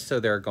canvas, so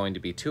there are going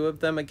to be 2 of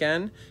them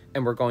again,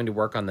 and we're going to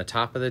work on the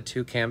top of the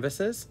 2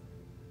 canvases.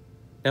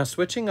 Now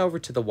switching over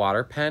to the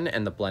water pen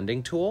and the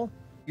blending tool,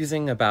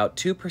 using about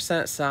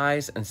 2%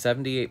 size and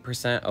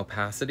 78%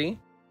 opacity,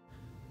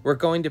 we're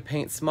going to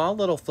paint small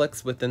little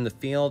flicks within the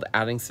field,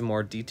 adding some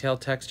more detailed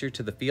texture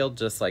to the field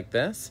just like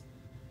this.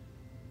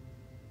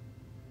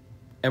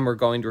 And we're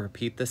going to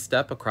repeat this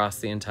step across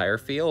the entire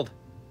field.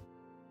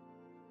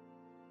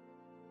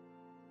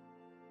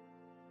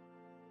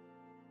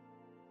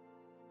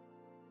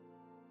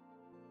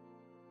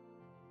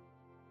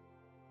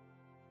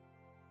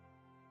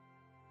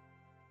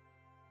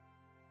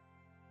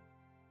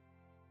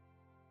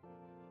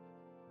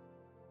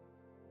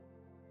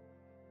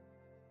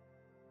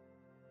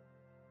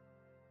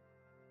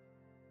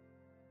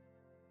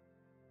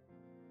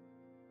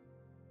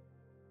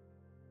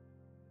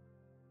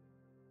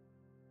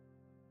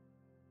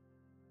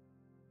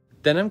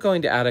 Then I'm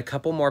going to add a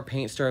couple more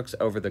paint strokes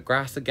over the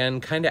grass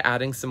again, kind of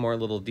adding some more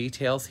little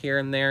details here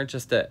and there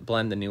just to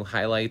blend the new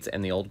highlights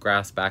and the old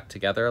grass back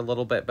together a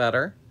little bit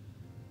better.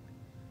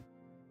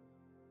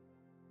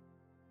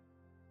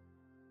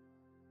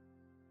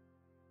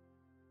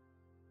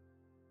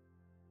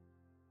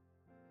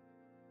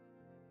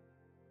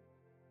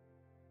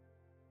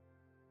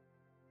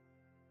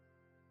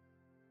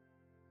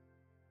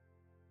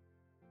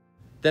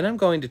 Then I'm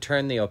going to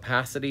turn the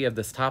opacity of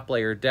this top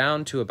layer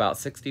down to about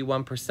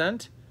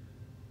 61%.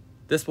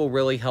 This will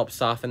really help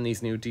soften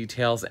these new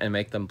details and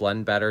make them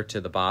blend better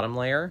to the bottom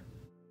layer.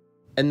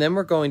 And then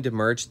we're going to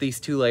merge these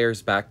 2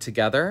 layers back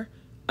together.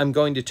 I'm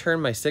going to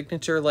turn my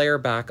signature layer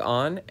back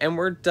on, and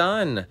we're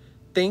done.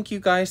 Thank you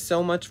guys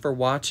so much for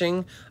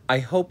watching. I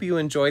hope you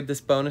enjoyed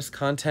this bonus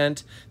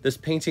content. This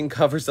painting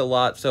covers a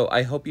lot, so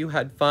I hope you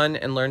had fun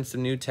and learned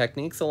some new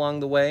techniques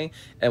along the way,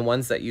 and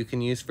ones that you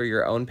can use for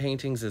your own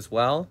paintings as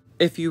well.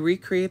 If you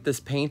recreate this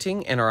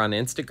painting and are on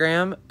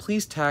Instagram,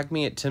 please tag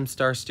me at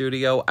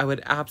Timstarstudio. I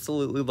would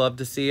absolutely love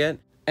to see it.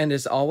 And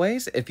as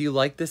always, if you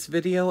like this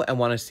video and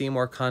want to see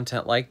more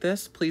content like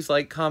this, please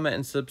like, comment,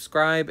 and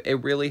subscribe.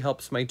 It really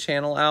helps my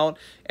channel out,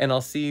 and I'll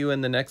see you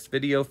in the next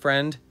video,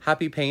 friend.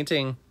 Happy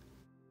painting!